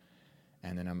that.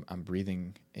 And then I'm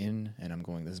breathing in, and I'm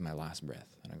going, this is my last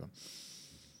breath. And I go,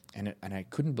 and I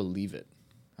couldn't believe it.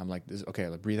 I'm like, okay,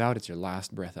 like, breathe out. It's your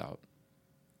last breath out.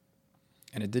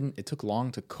 And it took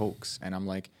long to coax. And I'm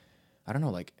like, I don't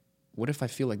know, like, what if I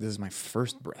feel like this is my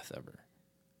first breath ever?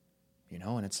 You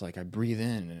know, and it's like I breathe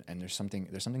in, and there's something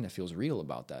that feels real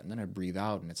about that. And then I breathe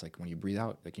out, and it's like when you breathe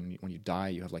out, like when you die,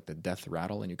 you have like the death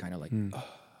rattle, and you kind of like, and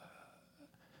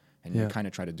you kind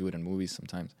of try to do it in movies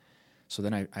sometimes. So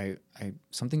then I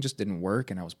something just didn't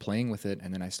work, and I was playing with it,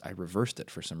 and then I reversed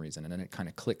it for some reason, and then it kind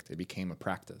of clicked. It became a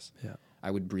practice. Yeah.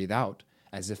 I would breathe out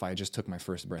as if I just took my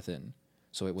first breath in.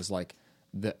 So it was like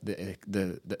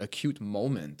the acute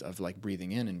moment of like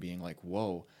breathing in and being like,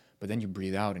 whoa, but then you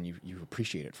breathe out and you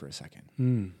appreciate it for a second.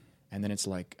 And then it's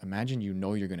like, imagine you're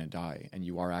going to die and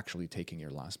you are actually taking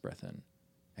your last breath in,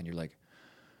 and you're like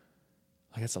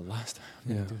that's the last time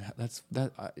I'm gonna do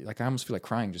that. Like I almost feel like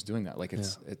crying just doing that. Like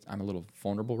I'm a little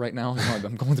vulnerable right now. You know,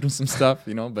 I'm going through some stuff,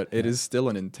 you know, but it is still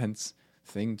an intense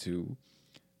thing to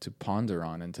ponder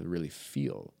on and to really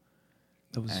feel.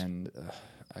 And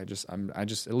I just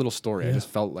a little story. I just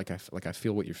felt like I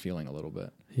feel what you're feeling a little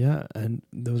bit. Yeah, and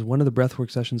there was one of the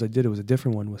breathwork sessions I did. It was a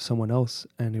different one with someone else,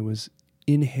 and it was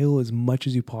inhale as much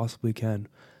as you possibly can,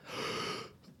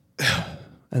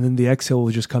 and then the exhale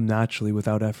will just come naturally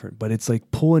without effort. But it's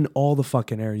like pulling all the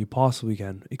fucking air you possibly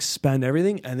can, expand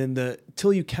everything, and then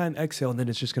till you can exhale, and then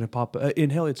it's just gonna pop.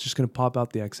 Inhale, it's just gonna pop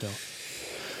out the exhale.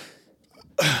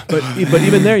 But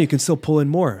even there, you can still pull in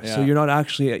more. Yeah. So you're not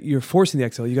actually, you're forcing the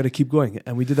exhale. You got to keep going.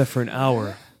 And we did that for an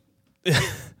hour. Yeah.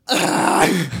 I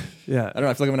don't know.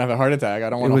 I feel like I'm gonna have a heart attack.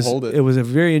 I don't want to hold it. It was a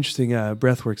very interesting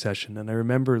breathwork session. And I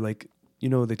remember, like, you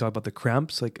know, they talk about the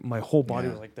cramps. Like my whole body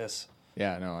was like this.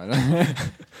 Yeah, no,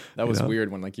 that was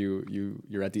weird when like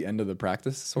you're at the end of the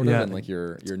practice sort of, and like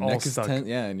your neck is tense,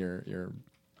 and your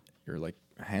like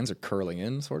hands are curling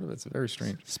in sort of. It's very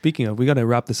strange. Speaking of, we got to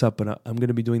wrap this up, but I'm going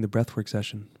to be doing the breathwork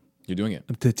session. You're doing it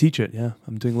to teach it. Yeah,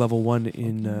 I'm doing level 1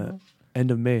 in end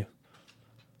of May.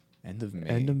 End of May.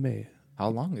 End of May. How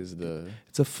long is the?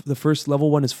 It's the first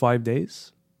level 1 is 5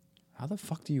 days. How the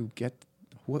fuck do you get?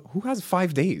 Who has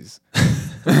 5 days?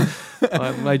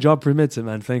 My job permits it,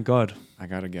 man. Thank God. I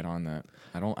gotta get on that.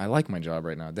 I like my job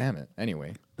right now. Damn it.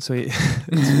 Anyway. So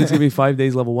it's gonna be 5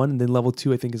 days level 1, and then level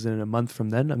 2 I think is in a month from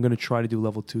then. I'm gonna try to do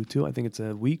level 2 too. I think it's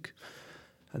a week,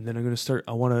 and then I'm gonna start.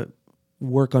 I want to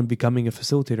work on becoming a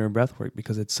facilitator in breathwork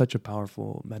because it's such a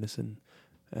powerful medicine,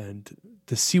 and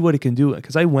to see what it can do.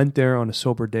 Because I went there on a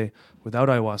sober day without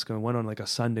ayahuasca. I went on like a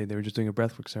Sunday. They were just doing a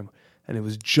breathwork ceremony, and it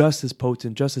was just as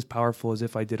potent, just as powerful as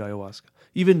if I did ayahuasca.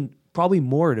 Even probably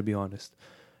more, to be honest.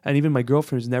 And even my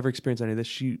girlfriend who's never experienced any of this,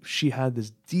 she had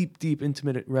this deep,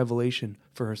 intimate revelation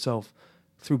for herself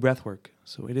through breathwork.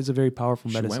 So it is a very powerful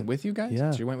medicine. She went with you guys?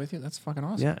 Yeah. She went with you? That's fucking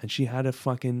awesome. Yeah, and she had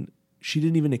she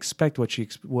didn't even expect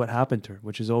what happened to her,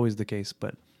 which is always the case.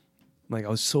 But like I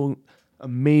was so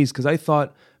amazed because I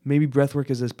thought maybe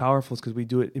breathwork is as powerful because we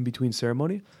do it in between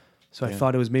ceremony. So I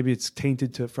thought it's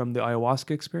tainted from the ayahuasca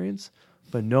experience.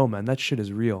 But no, man, that shit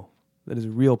is real. That is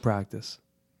real practice.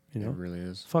 You know? It really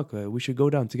is. Fuck, we should go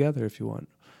down together if you want.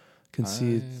 Can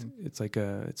see it. It's like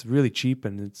it's really cheap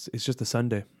and it's just a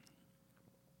Sunday.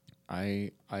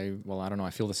 I don't know. I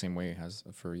feel the same way as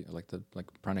for like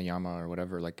pranayama or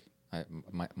whatever. Like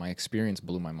my experience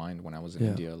blew my mind when I was in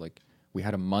India. Like we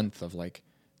had a month of like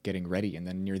getting ready, and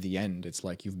then near the end, it's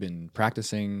like you've been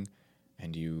practicing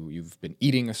and you've been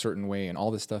eating a certain way and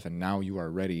all this stuff, and now you are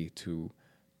ready to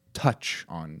touch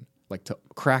on. Like to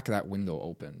crack that window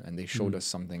open, and they showed us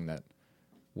something that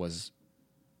was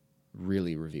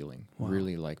really revealing,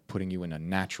 really like putting you in a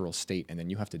natural state, and then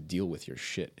you have to deal with your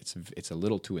shit. It's a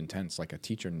little too intense. Like a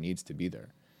teacher needs to be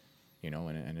there, you know,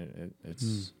 and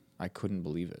it's I couldn't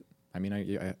believe it. I mean,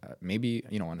 I maybe,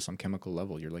 you know, on some chemical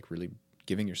level, you're like really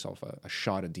giving yourself a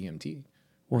shot of DMT.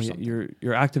 Well,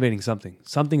 you're activating something.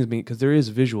 Something's being, because there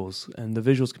is visuals, and the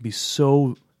visuals can be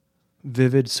so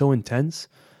vivid, so intense,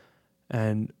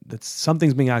 and that's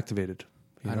something's being activated.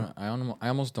 I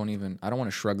almost don't even. I don't want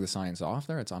to shrug the science off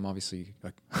there. I'm obviously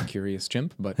a curious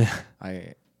chimp, but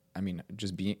I mean,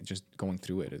 just going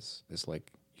through it is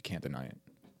like you can't deny it.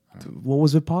 What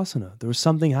was Vipassana? There was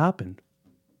something happened,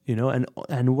 you know,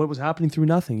 and what was happening through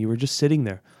nothing. You were just sitting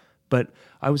there, but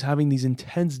I was having these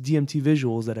intense DMT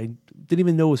visuals that I didn't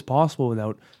even know was possible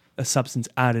without a substance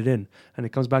added in. And it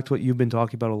comes back to what you've been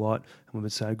talking about a lot, and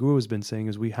what Sadhguru has been saying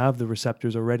is we have the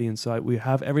receptors already inside. We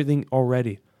have everything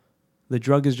already. The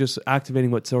drug is just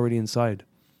activating what's already inside.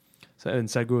 And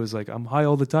Sadhguru was like, I'm high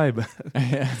all the time.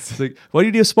 It's like, why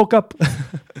did you spoke up?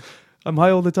 I'm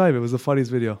high all the time. It was the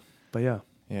funniest video. But yeah.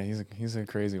 Yeah, he's a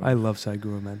crazy one. I love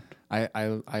Sadhguru, man.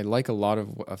 I like a lot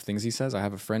of things he says. I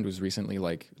have a friend who's recently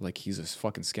like he's a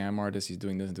fucking scam artist. He's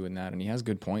doing this and doing that, and he has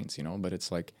good points, you know. But it's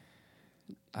like,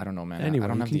 I don't know, man. Anyway, I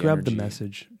don't you have can the grab energy. the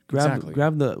message. Exactly.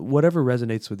 Grab the whatever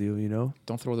resonates with you, you know.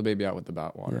 Don't throw the baby out with the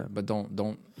bathwater. Yeah. But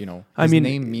don't you know? I His mean,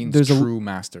 name means there's true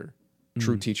master,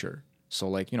 true teacher. So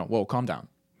like, you know, whoa, calm down.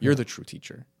 You're the true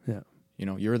teacher. Yeah. You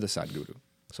know, you're the Sadhguru.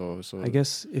 So I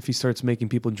guess if he starts making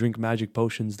people drink magic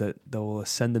potions that will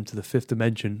ascend them to the fifth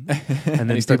dimension, and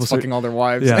then he starts people fucking all their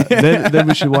wives. yeah, then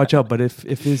we should watch out. But if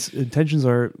his intentions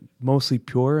are mostly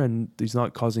pure and he's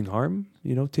not causing harm,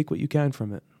 you know, take what you can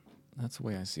from it. That's the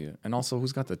way I see it. And also,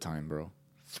 who's got the time, bro?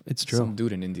 It's true. Some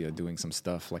dude in India doing some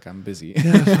stuff. Like, I'm busy.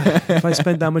 If I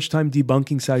spent that much time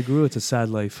debunking Sadhguru, it's a sad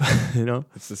life, you know?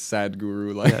 It's a sad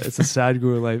guru life. Yeah, it's a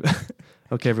Sadhguru life.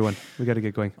 Okay, everyone, we got to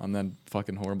get going. On that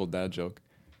fucking horrible dad joke.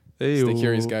 Hey, Stay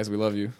curious, guys. We love you.